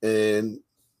 And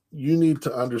you need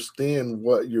to understand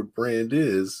what your brand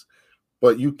is,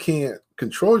 but you can't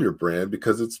control your brand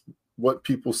because it's what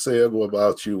people say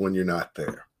about you when you're not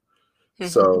there.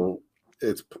 So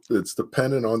it's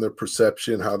dependent on their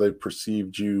perception, how they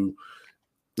perceived you,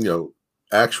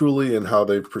 actually, and how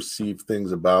they perceive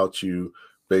things about you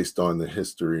based on the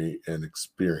history and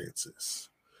experiences.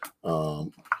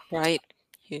 Right.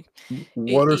 You,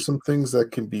 What are you, some things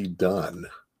that can be done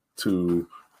to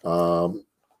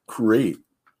create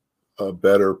a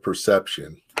better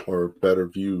perception or a better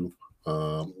view,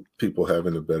 people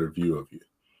having a better view of you?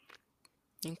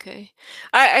 Okay.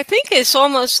 I think it's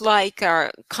almost like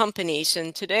our companies.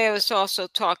 And today I was also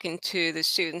talking to the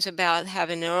students about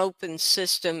having an open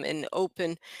system and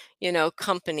open,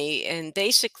 company. And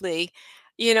basically,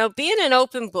 being an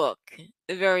open book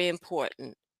is very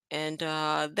important. And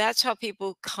that's how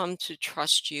people come to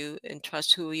trust you and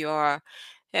trust who you are.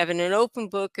 Having an open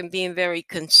book and being very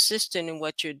consistent in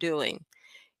what you're doing.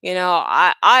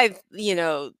 I've,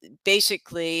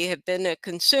 basically have been a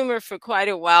consumer for quite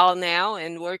a while now,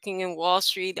 and working in Wall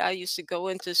Street, I used to go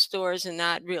into stores and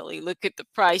not really look at the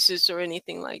prices or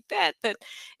anything like that. But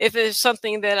if it's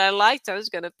something that I liked, I was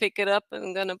going to pick it up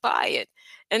and going to buy it.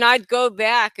 And I'd go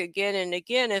back again and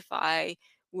again if I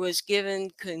was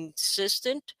given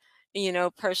consistent,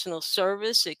 personal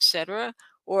service, etc.,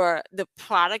 or the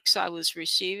products I was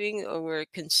receiving were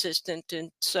consistent.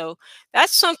 And so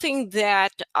that's something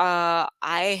that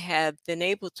I have been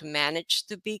able to manage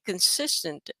to be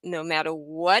consistent no matter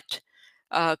what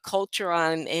culture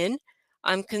I'm in.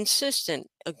 I'm consistent.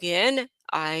 Again,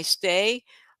 I stay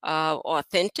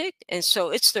authentic. And so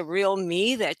it's the real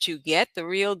me that you get, the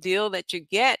real deal that you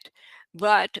get.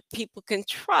 But people can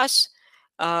trust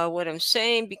what I'm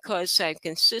saying because I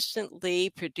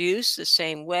consistently produce the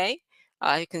same way.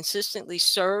 I consistently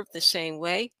serve the same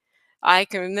way. I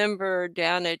can remember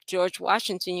down at George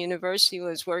Washington University, I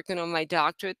was working on my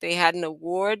doctorate. They had an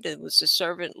award. It was a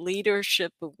Servant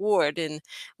Leadership Award. And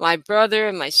my brother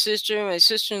and my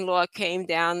sister-in-law came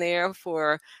down there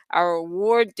for our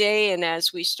award day. And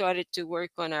as we started to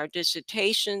work on our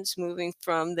dissertations, moving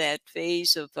from that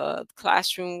phase of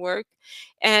classroom work.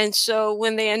 And so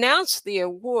when they announced the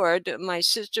award, my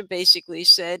sister basically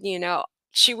said,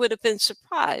 she would have been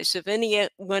surprised if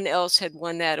anyone else had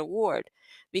won that award,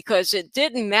 because it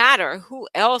didn't matter who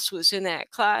else was in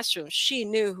that classroom. She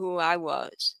knew who I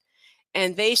was.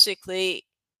 And basically,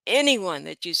 anyone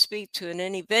that you speak to in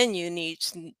any venue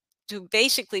needs to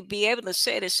basically be able to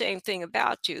say the same thing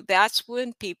about you. That's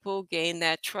when people gain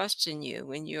that trust in you,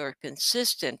 when you're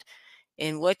consistent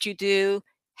in what you do,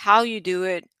 how you do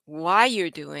it, why you're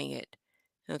doing it.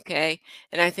 Okay.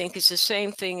 And I think it's the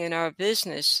same thing in our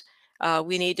business.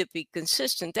 We need to be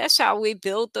consistent. That's how we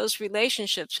build those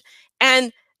relationships.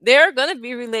 And there are going to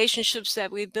be relationships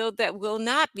that we build that will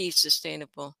not be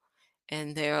sustainable.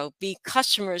 And there'll be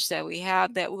customers that we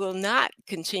have that will not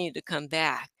continue to come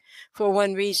back for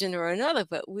one reason or another.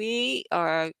 But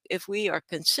if we are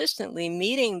consistently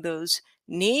meeting those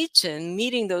needs and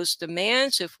meeting those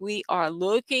demands, if we are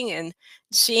looking and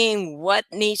seeing what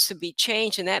needs to be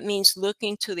changed, and that means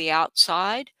looking to the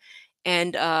outside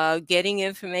and getting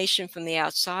information from the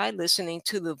outside, listening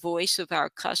to the voice of our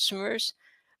customers.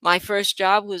 My first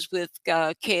job was with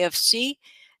KFC,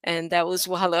 and that was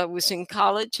while I was in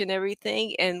college and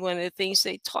everything. And one of the things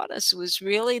they taught us was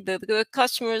really the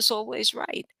customer is always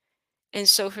right. And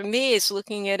so for me, it's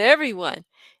looking at everyone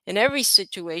in every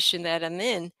situation that I'm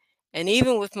in, and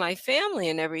even with my family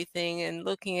and everything, and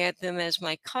looking at them as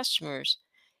my customers,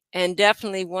 and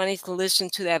definitely wanting to listen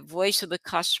to that voice of the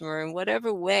customer in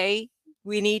whatever way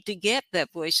we need to get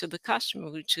that voice of the customer,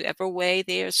 whichever way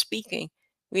they are speaking.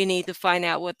 We need to find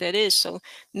out what that is. So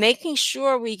making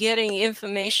sure we're getting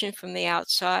information from the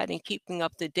outside and keeping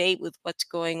up to date with what's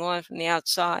going on from the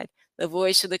outside, the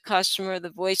voice of the customer, the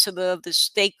voice of the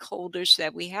stakeholders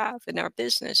that we have in our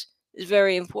business is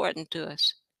very important to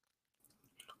us.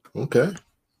 Okay,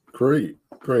 great,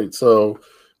 great. So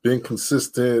being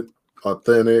consistent,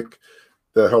 authentic,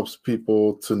 that helps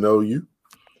people to know you,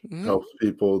 Mhm. helps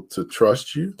people to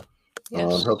trust you,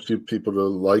 Yes. helps you people to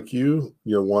like you.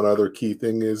 One other key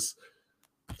thing is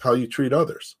how you treat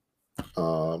others.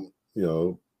 You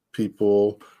know,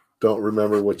 people don't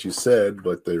remember what you said,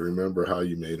 but they remember how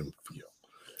you made them feel.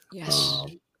 Yes.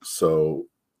 So,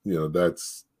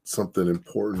 that's something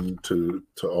important to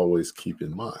always keep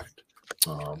in mind.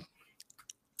 Um,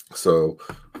 so,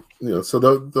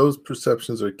 those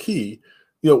perceptions are key.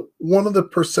 One of the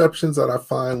perceptions that I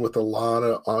find with a lot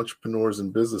of entrepreneurs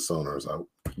and business owners I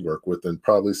work with, and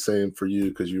probably same for you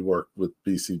because you work with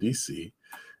BCDC,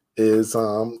 is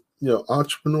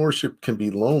entrepreneurship can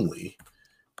be lonely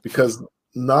because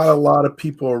not a lot of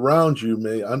people around you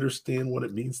may understand what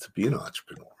it means to be an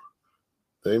entrepreneur.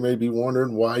 They may be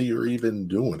wondering why you're even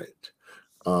doing it.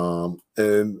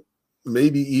 And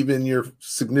maybe even your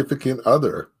significant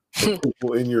other or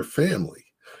people in your family.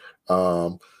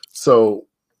 Um, so,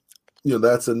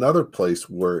 that's another place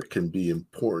where it can be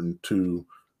important to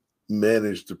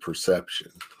manage the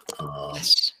perception. Um,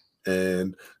 Yes.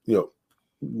 and, you know,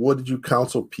 what did you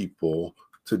counsel people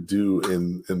to do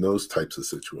in those types of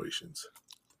situations?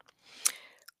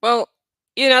 Well,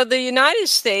 the United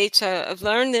States, I've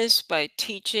learned this by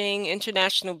teaching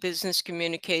international business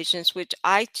communications, which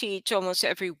I teach almost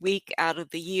every week out of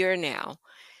the year now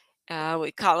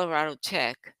with Colorado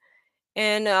Tech.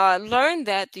 And learned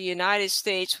that the United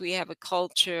States, we have a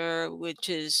culture which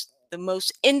is the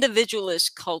most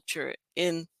individualist culture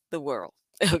in the world.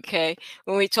 Okay,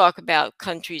 when we talk about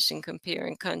countries and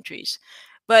comparing countries.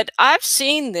 But I've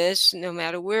seen this no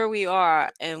matter where we are,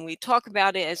 and we talk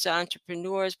about it as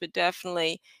entrepreneurs, but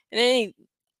definitely in any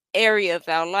area of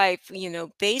our life,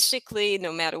 basically,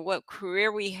 no matter what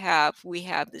career we have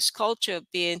this culture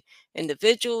of being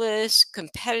individualist,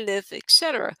 competitive,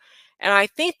 etc. And I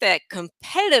think that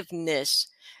competitiveness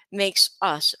makes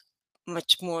us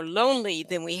much more lonely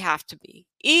than we have to be,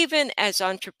 even as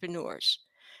entrepreneurs.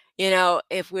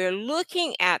 If we're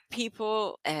looking at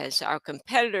people as our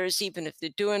competitors, even if they're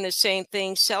doing the same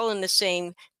thing, selling the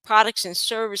same products and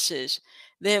services,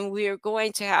 then we are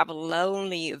going to have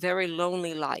a very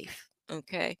lonely life.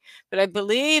 Okay. But I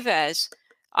believe as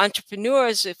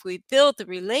entrepreneurs, if we build the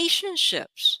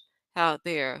relationships out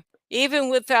there,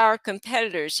 even with our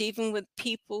competitors, even with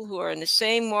people who are in the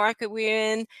same market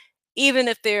we're in, even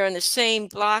if they're in the same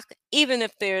block, even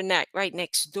if they're not right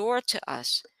next door to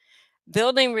us,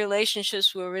 building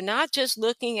relationships where we're not just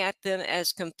looking at them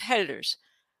as competitors,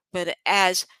 but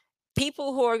as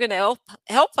people who are going to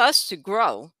help us to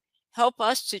grow, help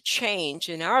us to change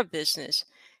in our business,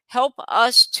 help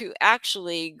us to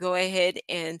actually go ahead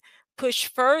and push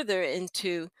further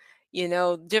into,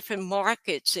 different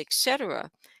markets, etc.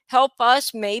 Help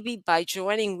us maybe by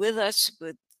joining with us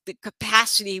with the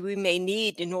capacity we may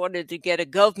need in order to get a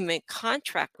government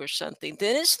contract or something,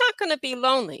 then it's not going to be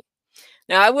lonely.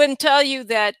 Now, I wouldn't tell you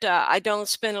that I don't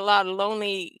spend a lot of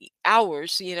lonely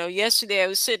hours. Yesterday I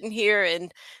was sitting here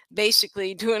and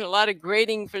basically doing a lot of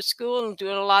grading for school and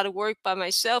doing a lot of work by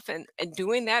myself and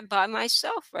doing that by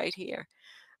myself right here.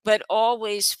 But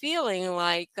always feeling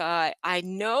like I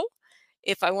know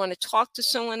if I want to talk to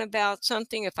someone about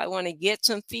something, if I want to get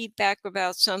some feedback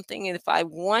about something, and if I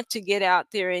want to get out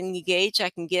there and engage,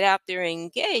 I can get out there and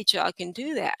engage. I can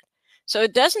do that. So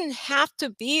it doesn't have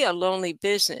to be a lonely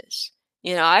business.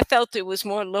 I felt it was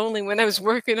more lonely when I was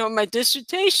working on my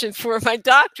dissertation for my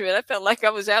doctorate. I felt like I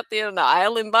was out there on the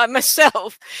island by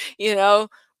myself, you know.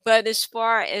 But as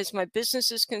far as my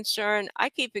business is concerned, I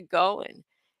keep it going.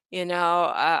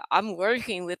 I'm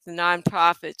working with the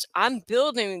nonprofits. I'm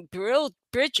building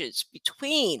bridges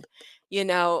between,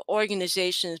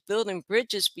 organizations, building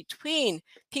bridges between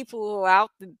people who are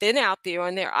been out there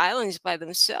on their islands by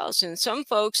themselves. And some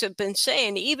folks have been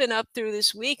saying, even up through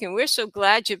this week, and we're so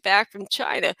glad you're back from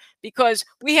China because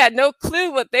we had no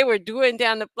clue what they were doing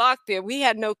down the block there. We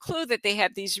had no clue that they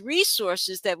have these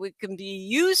resources that we can be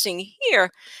using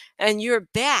here. And you're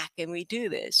back, and we do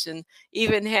this. And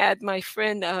even had my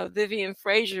friend Vivian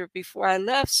Fraser before I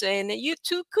left saying that you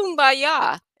too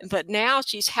kumbaya. But now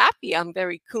she's happy. I'm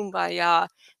very kumbaya,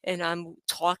 and I'm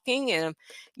talking and I'm,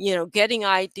 getting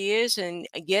ideas and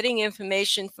getting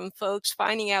information from folks,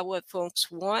 finding out what folks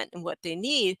want and what they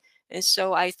need. And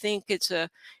so I think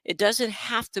it doesn't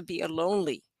have to be a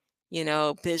lonely,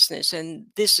 business. And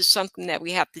this is something that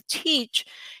we have to teach,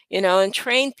 and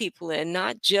train people in,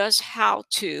 not just how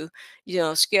to,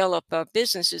 scale up our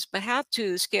businesses, but how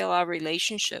to scale our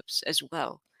relationships as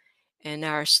well, and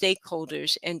our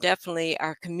stakeholders, and definitely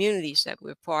our communities that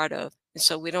we're part of. And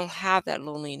so we don't have that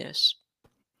loneliness.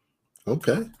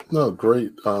 Okay. No,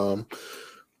 great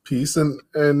piece. And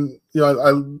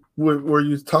where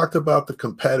you talked about the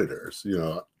competitors,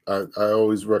 I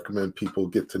always recommend people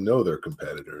get to know their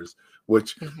competitors,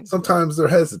 which sometimes they're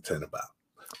hesitant about,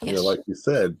 Yes. like you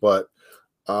said, but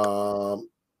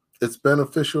it's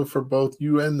beneficial for both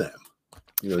you and them.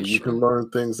 You can learn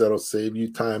things that'll save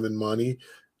you time and money,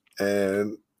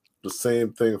 and the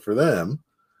same thing for them.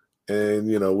 And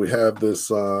we have this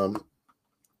webinar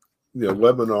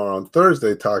on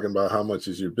Thursday talking about how much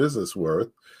is your business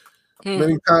worth.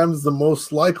 Many times the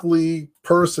most likely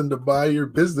person to buy your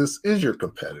business is your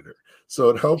competitor. So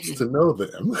it helps to know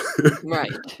them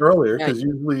Right. earlier, Right. because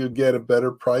usually you get a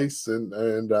better price, and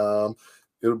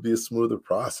it'll be a smoother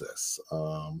process.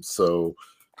 So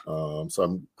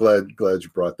I'm glad you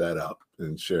brought that up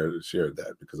and shared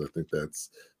that, because I think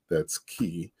that's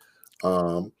key.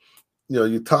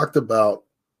 You talked about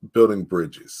building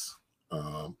bridges.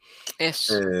 Yes.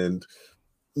 And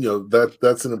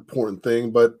that's an important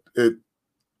thing, but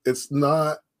it's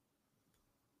not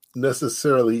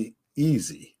necessarily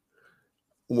easy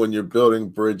when you're building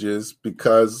bridges,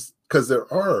 because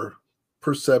there are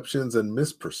perceptions and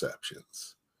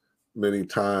misperceptions many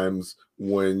times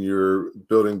when you're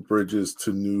building bridges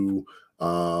to new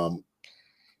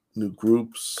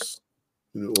groups,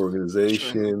 new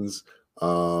organizations.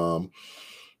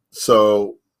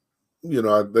 So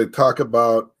they talk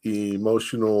about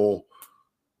emotional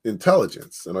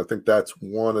intelligence, and I think that's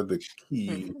one of the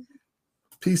key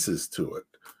pieces to it.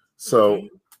 So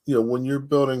when you're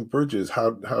building bridges, how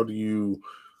do you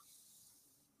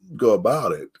go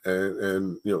about it,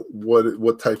 and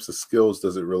what types of skills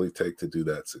does it really take to do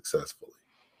that successfully?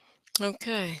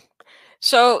 Okay.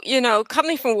 So,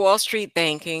 coming from Wall Street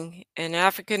banking, an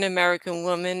African American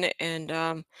woman, and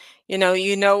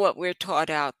what we're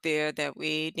taught out there, that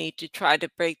we need to try to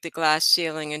break the glass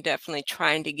ceiling, and definitely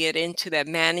trying to get into that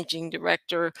managing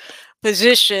director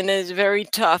position is very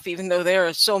tough, even though there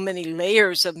are so many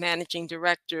layers of managing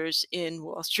directors in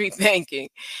Wall Street banking.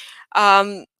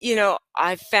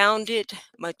 I found it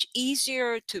much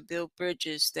easier to build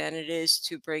bridges than it is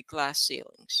to break glass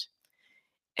ceilings.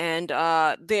 And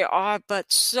there are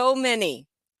but so many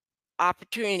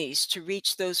opportunities to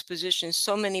reach those positions,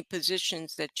 so many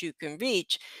positions that you can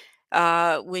reach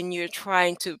when you're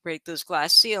trying to break those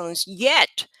glass ceilings.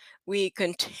 Yet we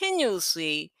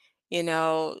continuously,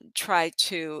 try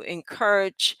to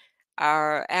encourage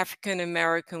our African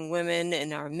American women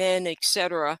and our men,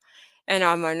 etc., and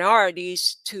our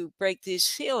minorities to break these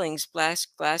ceilings, glass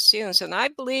ceilings. And I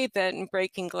believe that in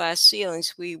breaking glass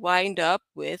ceilings, we wind up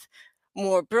with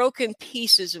more broken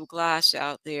pieces of glass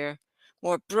out there,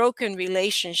 more broken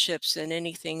relationships than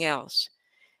anything else.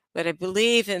 But I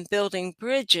believe in building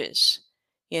bridges.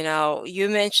 You know, you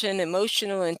mentioned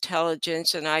emotional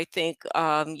intelligence, and I think,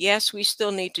 yes, we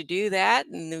still need to do that,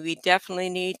 and we definitely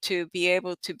need to be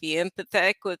able to be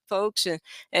empathetic with folks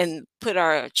and put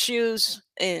our shoes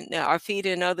in our feet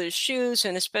in others' shoes,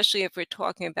 and especially if we're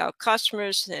talking about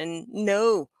customers, and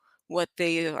know what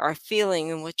they are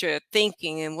feeling and what you're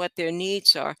thinking and what their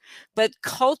needs are. But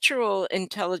cultural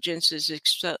intelligence is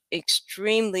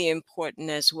extremely important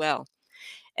as well.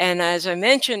 And as I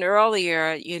mentioned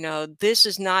earlier, you know, this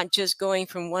is not just going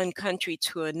from one country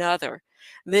to another.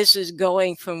 This is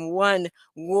going from one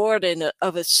ward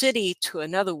of a city to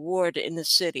another ward in the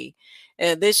city.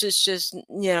 This is just,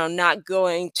 you know, not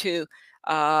going to,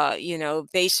 you know,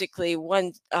 basically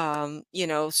one, you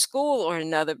know, school or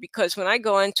another. Because when I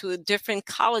go into different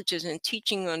colleges and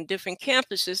teaching on different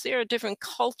campuses, there are different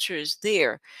cultures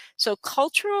there. So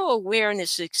cultural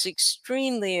awareness is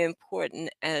extremely important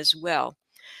as well.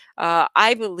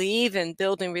 I believe in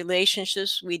building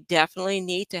relationships. We definitely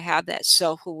need to have that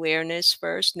self awareness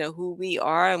first, know who we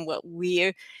are and what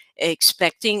we're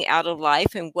expecting out of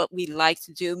life and what we like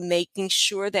to do, making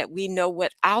sure that we know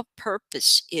what our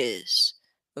purpose is.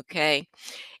 Okay.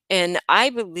 And I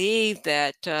believe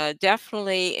that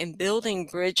definitely in building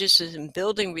bridges and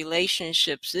building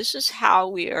relationships, this is how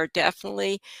we are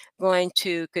definitely going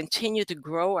to continue to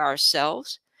grow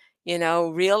ourselves. You know,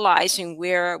 realizing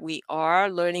where we are,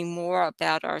 learning more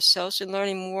about ourselves, and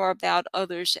learning more about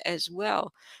others as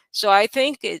well. So I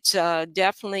think it's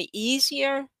definitely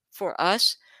easier for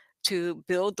us to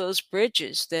build those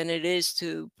bridges than it is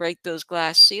to break those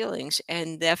glass ceilings.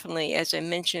 And definitely, as I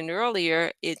mentioned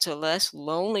earlier, it's a less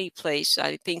lonely place.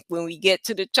 I think when we get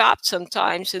to the top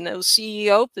sometimes in those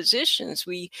CEO positions,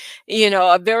 we, you know,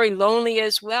 are very lonely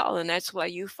as well. And that's why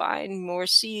you find more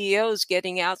CEOs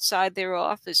getting outside their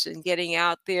office and getting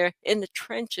out there in the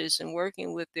trenches and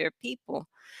working with their people.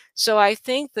 So I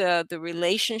think the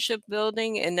relationship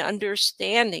building and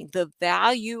understanding the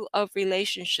value of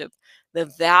relationship, the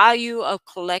value of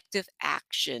collective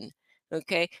action,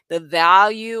 okay, the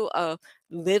value of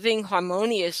living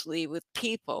harmoniously with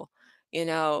people. You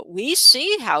know, we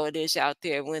see how it is out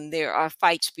there when there are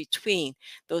fights between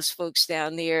those folks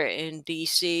down there in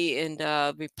DC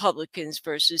and Republicans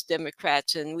versus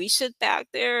Democrats. And we sit back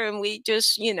there and we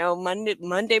just, you know,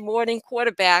 Monday morning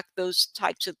quarterback those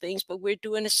types of things, but we're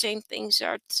doing the same things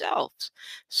ourselves.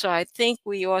 So I think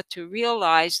we ought to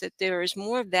realize that there is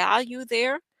more value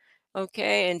there.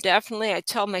 Okay, and definitely I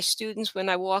tell my students when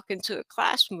I walk into a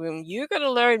classroom, you're going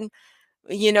to learn,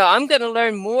 you know, I'm going to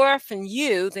learn more from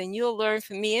you than you'll learn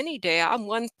from me any day. I'm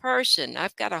one person.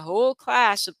 I've got a whole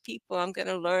class of people. I'm going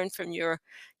to learn from your,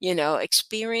 you know,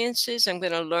 experiences. I'm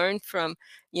going to learn from,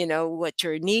 you know, what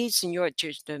your needs and your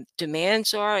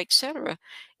demands are, etc.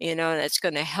 You know, that's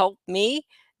going to help me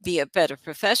be a better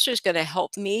professor. It's going to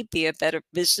help me be a better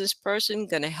business person.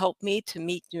 Going to help me to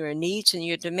meet your needs and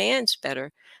your demands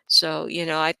better. So, you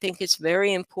know, I think it's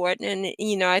very important, and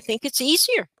you know, I think it's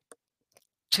easier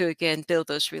to again build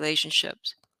those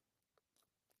relationships.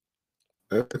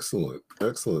 Excellent,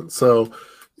 excellent. So,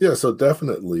 yeah, so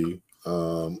definitely,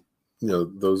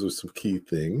 those are some key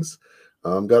things.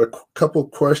 Got a couple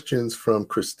questions from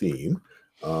Christine.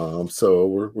 So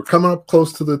we're coming up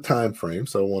close to the time frame,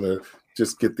 so I want to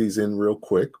just get these in real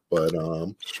quick. But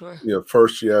Sure.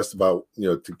 first she asked about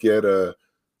to get a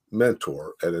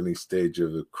mentor at any stage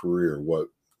of the career. What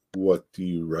do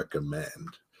you recommend?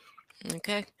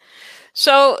 Okay.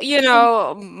 So, you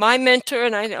know, my mentor,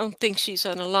 and I don't think she's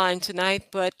on the line tonight,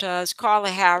 but is Carla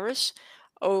Harris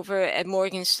over at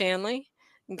Morgan Stanley.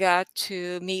 Got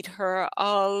to meet her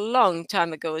a long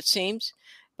time ago, it seems,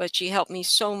 but she helped me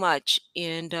so much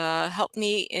and helped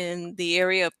me in the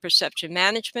area of perception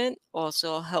management,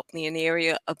 also helped me in the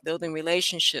area of building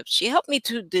relationships. She helped me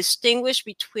to distinguish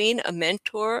between a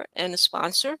mentor and a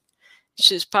sponsor.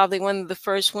 She's probably one of the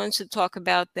first ones to talk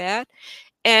about that.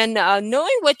 And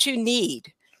knowing what you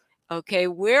need. Okay,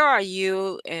 where are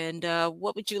you and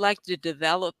what would you like to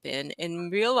develop in?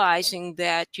 And realizing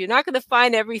that you're not going to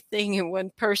find everything in one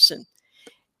person.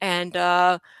 And,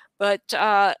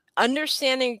 but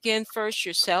understanding again first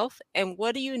yourself and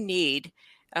what do you need?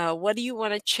 What do you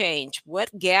want to change? What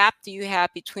gap do you have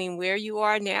between where you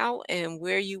are now and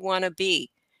where you want to be?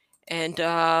 And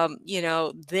you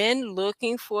know, then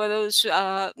looking for those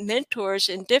mentors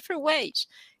in different ways,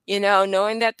 you know,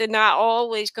 knowing that they're not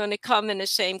always going to come in the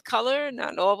same color,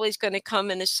 not always going to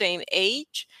come in the same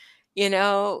age,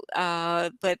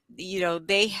 but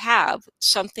they have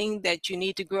something that you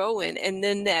need to grow in, and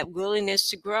then that willingness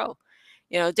to grow.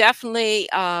 Definitely,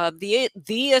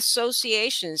 the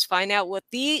associations, find out what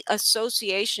the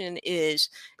association is,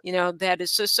 that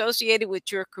is associated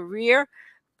with your career,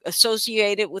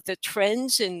 associated with the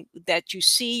trends and that you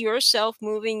see yourself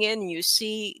moving in, you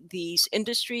see these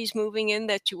industries moving in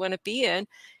that you want to be in,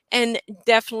 and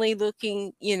definitely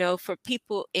looking, for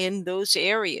people in those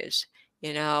areas.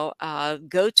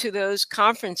 Go to those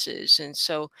conferences. And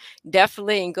so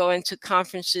definitely, and go into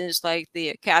conferences like the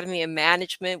Academy of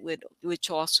Management, which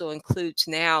also includes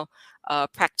now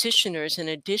practitioners in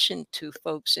addition to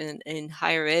folks in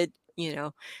higher ed,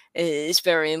 is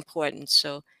very important.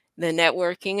 So the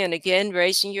networking, and again,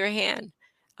 raising your hand,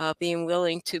 being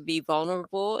willing to be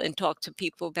vulnerable and talk to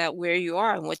people about where you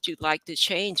are and what you'd like to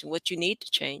change and what you need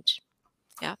to change.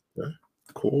 Yeah, Okay.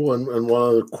 Cool. And one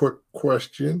other quick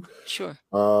question. sure.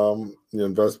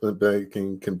 Investment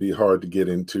banking can be hard to get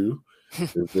into.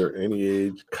 Is there any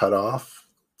age cutoff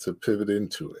to pivot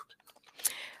into it?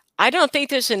 I don't think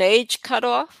there's an age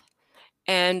cutoff.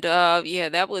 And yeah,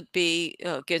 that would be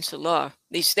against the law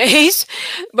these days.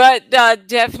 But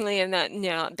definitely, and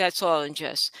that's all in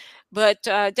jest. But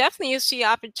definitely, you see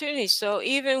opportunities. So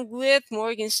even with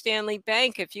Morgan Stanley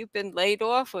Bank, if you've been laid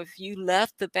off, or if you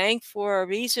left the bank for a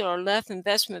reason, or left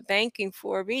investment banking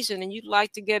for a reason, and you'd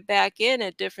like to get back in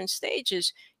at different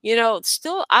stages,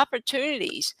 still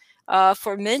opportunities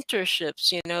for mentorships.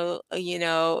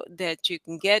 That you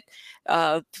can get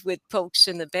with folks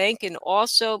in the bank. And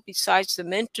also, besides the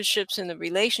mentorships and the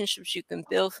relationships you can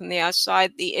build from the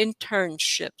outside, the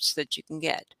internships that you can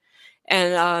get.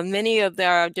 And many of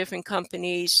our different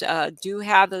companies do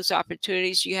have those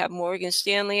opportunities. You have Morgan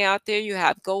Stanley out there. You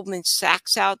have Goldman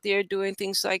Sachs out there doing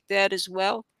things like that as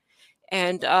well.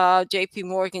 And JP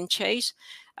Morgan Chase.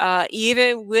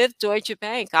 Even with Deutsche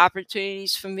Bank,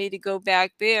 opportunities for me to go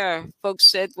back there.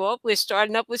 Folks said, well, we're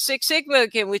starting up with Six Sigma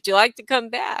again. Would you like to come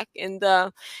back? And,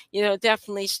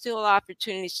 definitely still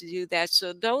opportunities to do that.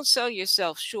 So don't sell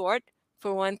yourself short,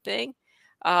 for one thing.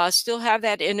 Still have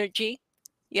that energy,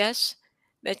 yes,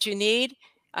 that you need.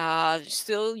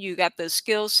 Still, you got the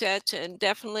skill sets, and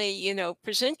definitely,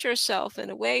 present yourself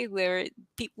in a way where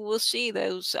people will see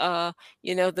those,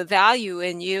 the value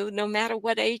in you, no matter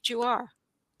what age you are.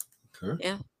 Okay.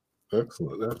 Yeah.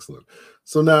 Excellent. Excellent.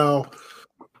 So now,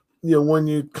 when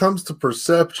it comes to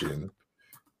perception,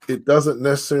 it doesn't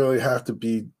necessarily have to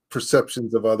be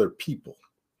perceptions of other people.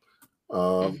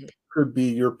 Hmm. Could be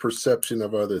your perception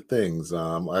of other things.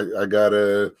 I got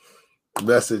a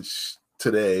message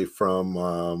today from,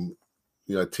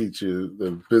 I teach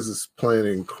the business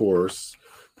planning course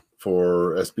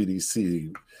for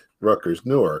SBDC Rutgers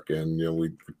Newark, and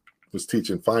we was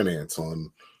teaching finance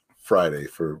on Friday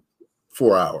for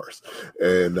 4 hours,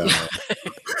 and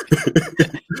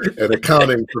and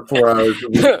accounting for 4 hours a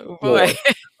week Boy.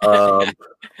 before.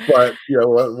 But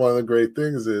one of the great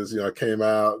things is, I came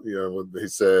out, he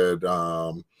said,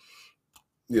 I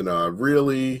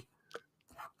really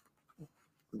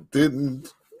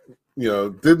didn't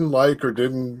didn't like, or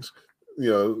didn't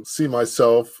see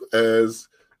myself as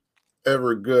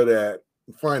ever good at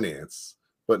finance,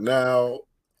 but now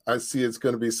I see it's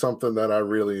going to be something that I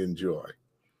really enjoy.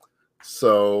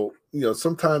 So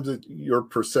sometimes your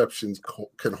perceptions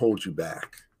can hold you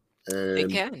back, They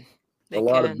and can. a They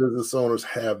lot of can. business owners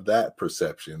have that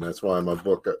perception. That's why my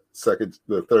book,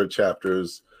 the third chapter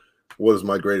is "What is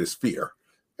my greatest fear?"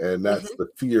 And that's Hmm. the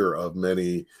fear of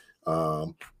many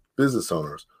business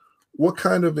owners. What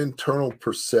kind of internal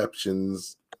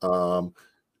perceptions do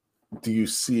you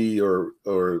see, or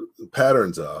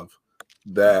patterns of,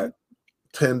 Hmm. that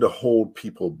tend to hold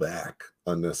people back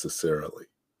unnecessarily?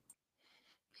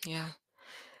 Yeah.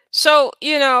 So,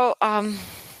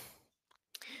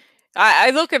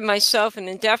 I look at myself, and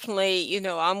then definitely,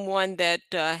 I'm one that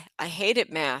I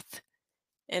hated math.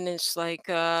 And it's like,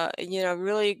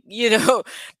 really,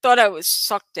 thought I was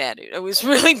sucked at it. I was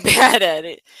really bad at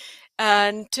it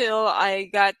until I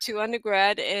got to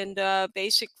undergrad, and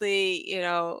basically,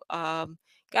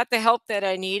 got the help that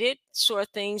I needed, saw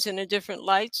things in a different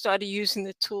light, started using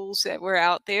the tools that were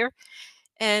out there,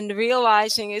 and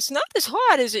realizing it's not as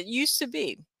hard as it used to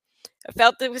be. I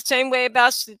felt the same way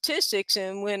about statistics,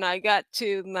 and when I got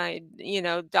to my,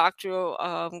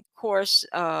 doctoral course,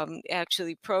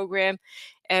 actually program,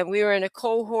 and we were in a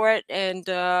cohort, and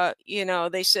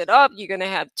they said, "Oh, you're going to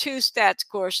have 2 stats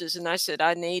courses," and I said,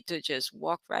 "I need to just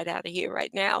walk right out of here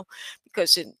right now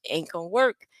because it ain't gonna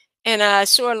work." And I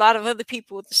saw a lot of other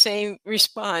people with the same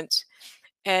response,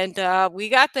 and we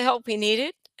got the help we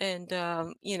needed, and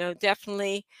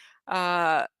definitely.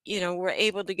 were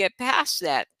able to get past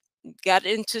that, got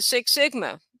into Six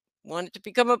Sigma, wanted to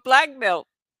become a black belt.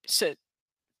 Said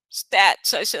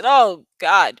stats. I said, oh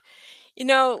God,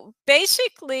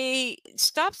 basically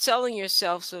stop selling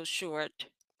yourself so short.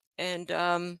 And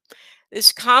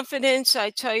this confidence, I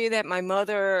tell you, that my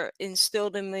mother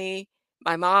instilled in me.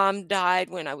 My mom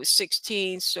died when I was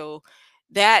 16, so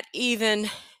that even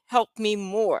helped me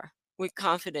more with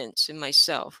confidence in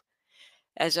myself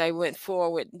as I went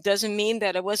forward. Doesn't mean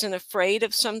that I wasn't afraid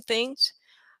of some things,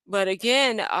 but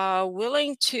again,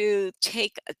 willing to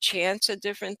take a chance at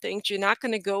different things. You're not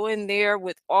going to go in there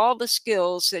with all the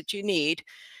skills that you need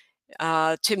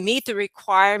to meet the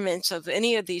requirements of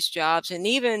any of these jobs, and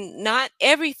even not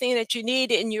everything that you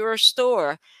need in your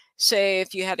store. Say,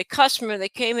 if you had a customer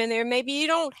that came in there, maybe you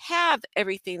don't have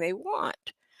everything they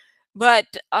want. But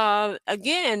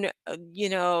again,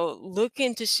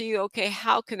 looking to see, okay,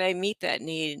 how can I meet that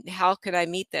need? How can I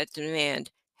meet that demand?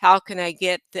 How can I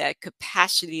get that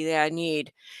capacity that I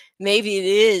need? Maybe it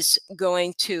is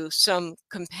going to some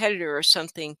competitor or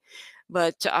something,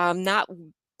 but not,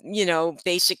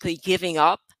 basically giving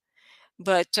up,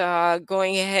 but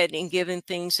going ahead and giving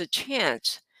things a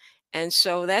chance. And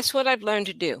so that's what I've learned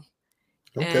to do.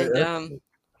 Okay. And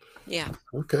yeah.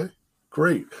 Okay,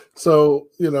 great. So,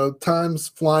 time's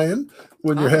flying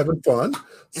when you're Oh. having fun.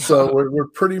 So we're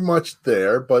pretty much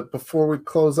there. But before we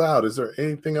close out, is there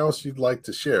anything else you'd like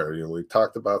to share? We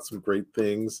talked about some great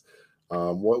things.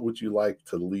 What would you like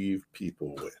to leave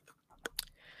people with?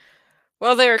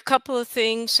 Well, there are a couple of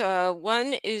things.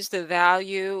 One is the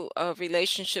value of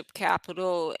relationship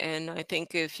capital. And I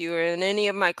think if you're in any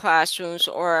of my classrooms,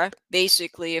 or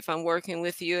basically if I'm working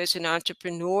with you as an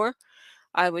entrepreneur,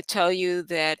 I would tell you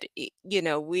that,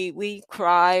 we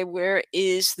cry, where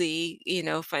is the,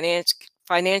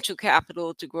 financial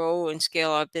capital to grow and scale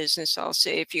our business? I'll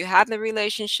say, if you have the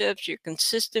relationships, you're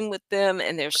consistent with them,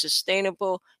 and they're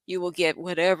sustainable, you will get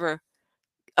whatever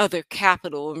other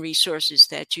capital and resources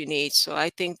that you need. So I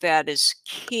think that is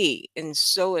key and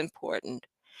so important.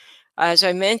 As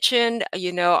I mentioned,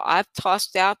 I've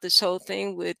tossed out this whole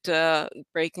thing with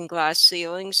breaking glass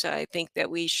ceilings. I think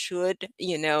that we should,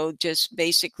 just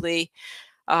basically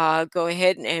go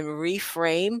ahead and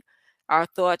reframe our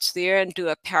thoughts there and do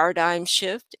a paradigm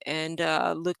shift, and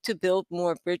look to build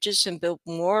more bridges and build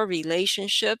more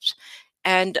relationships.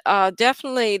 And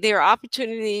definitely, there are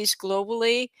opportunities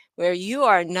globally where you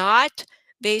are not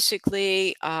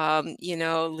basically,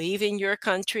 leaving your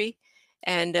country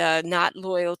and not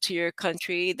loyal to your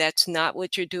country. That's not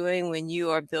what you're doing when you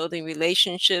are building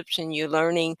relationships and you're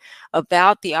learning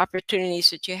about the opportunities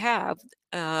that you have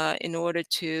in order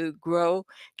to grow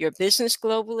your business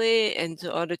globally and in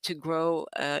order to grow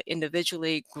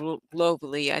individually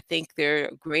globally. I think there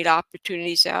are great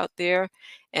opportunities out there.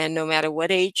 And no matter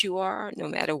what age you are, no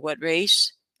matter what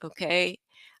race, okay,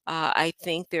 I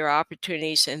think there are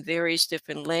opportunities in various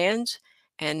different lands.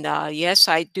 And yes,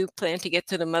 I do plan to get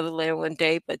to the motherland one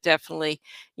day, but definitely,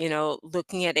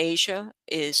 looking at Asia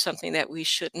is something that we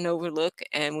shouldn't overlook,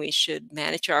 and we should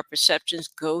manage our perceptions.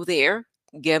 Go there,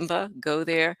 Gemba, go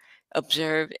there,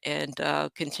 observe, and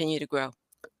continue to grow.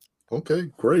 Okay,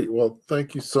 great. Well,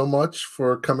 thank you so much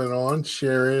for coming on,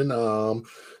 sharing.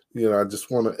 I just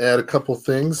want to add a couple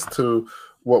things to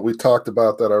what we talked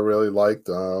about that I really liked.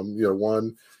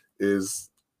 One is,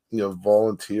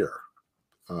 volunteer.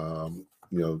 Um,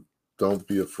 don't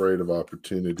be afraid of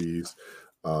opportunities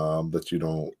that you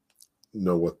don't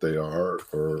know what they are,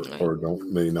 or Right. or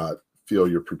don't may not feel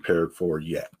you're prepared for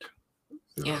yet.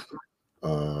 You Yeah.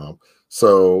 know,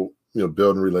 so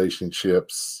building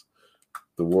relationships.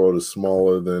 The world is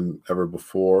smaller than ever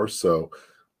before. So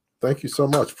thank you so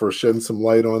much for shedding some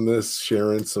light on this,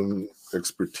 sharing some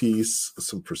expertise,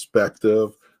 some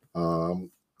perspective.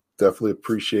 Um, Definitely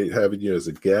appreciate having you as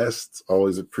a guest.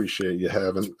 Always appreciate you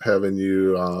having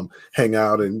you hang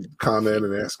out and comment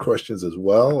and ask questions as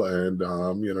well. And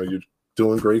you're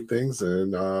doing great things,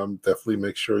 and definitely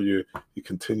make sure you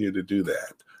continue to do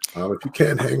that. If you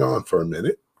can, hang on for a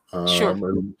minute, Sure.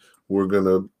 and we're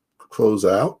gonna close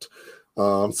out.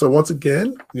 So once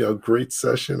again, great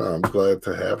session. I'm glad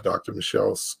to have Dr.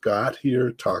 Michele Scott here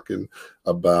talking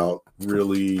about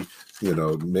really,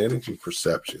 managing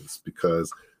perceptions,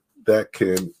 because that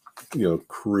can,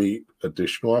 create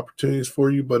additional opportunities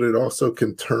for you, but it also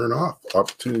can turn off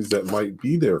opportunities that might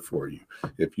be there for you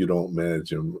if you don't manage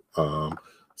them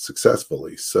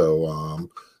successfully. So,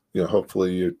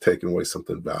 hopefully you're taking away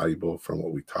something valuable from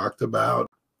what we talked about.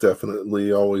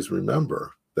 Definitely always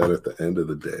remember that at the end of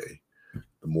the day,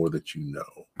 the more that you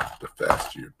know, the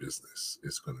faster your business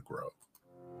is going to grow.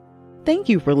 Thank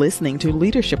you for listening to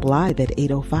Leadership Live at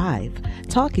 8:05,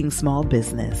 Talking Small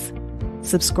Business.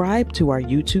 Subscribe to our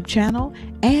YouTube channel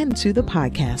and to the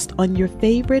podcast on your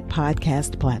favorite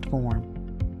podcast platform.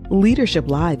 Leadership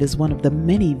Live is one of the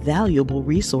many valuable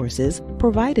resources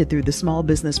provided through the Small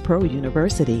Business Pro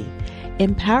University,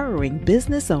 empowering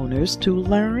business owners to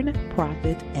learn,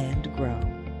 profit, and grow.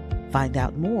 Find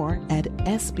out more at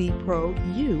sbpro.u.com.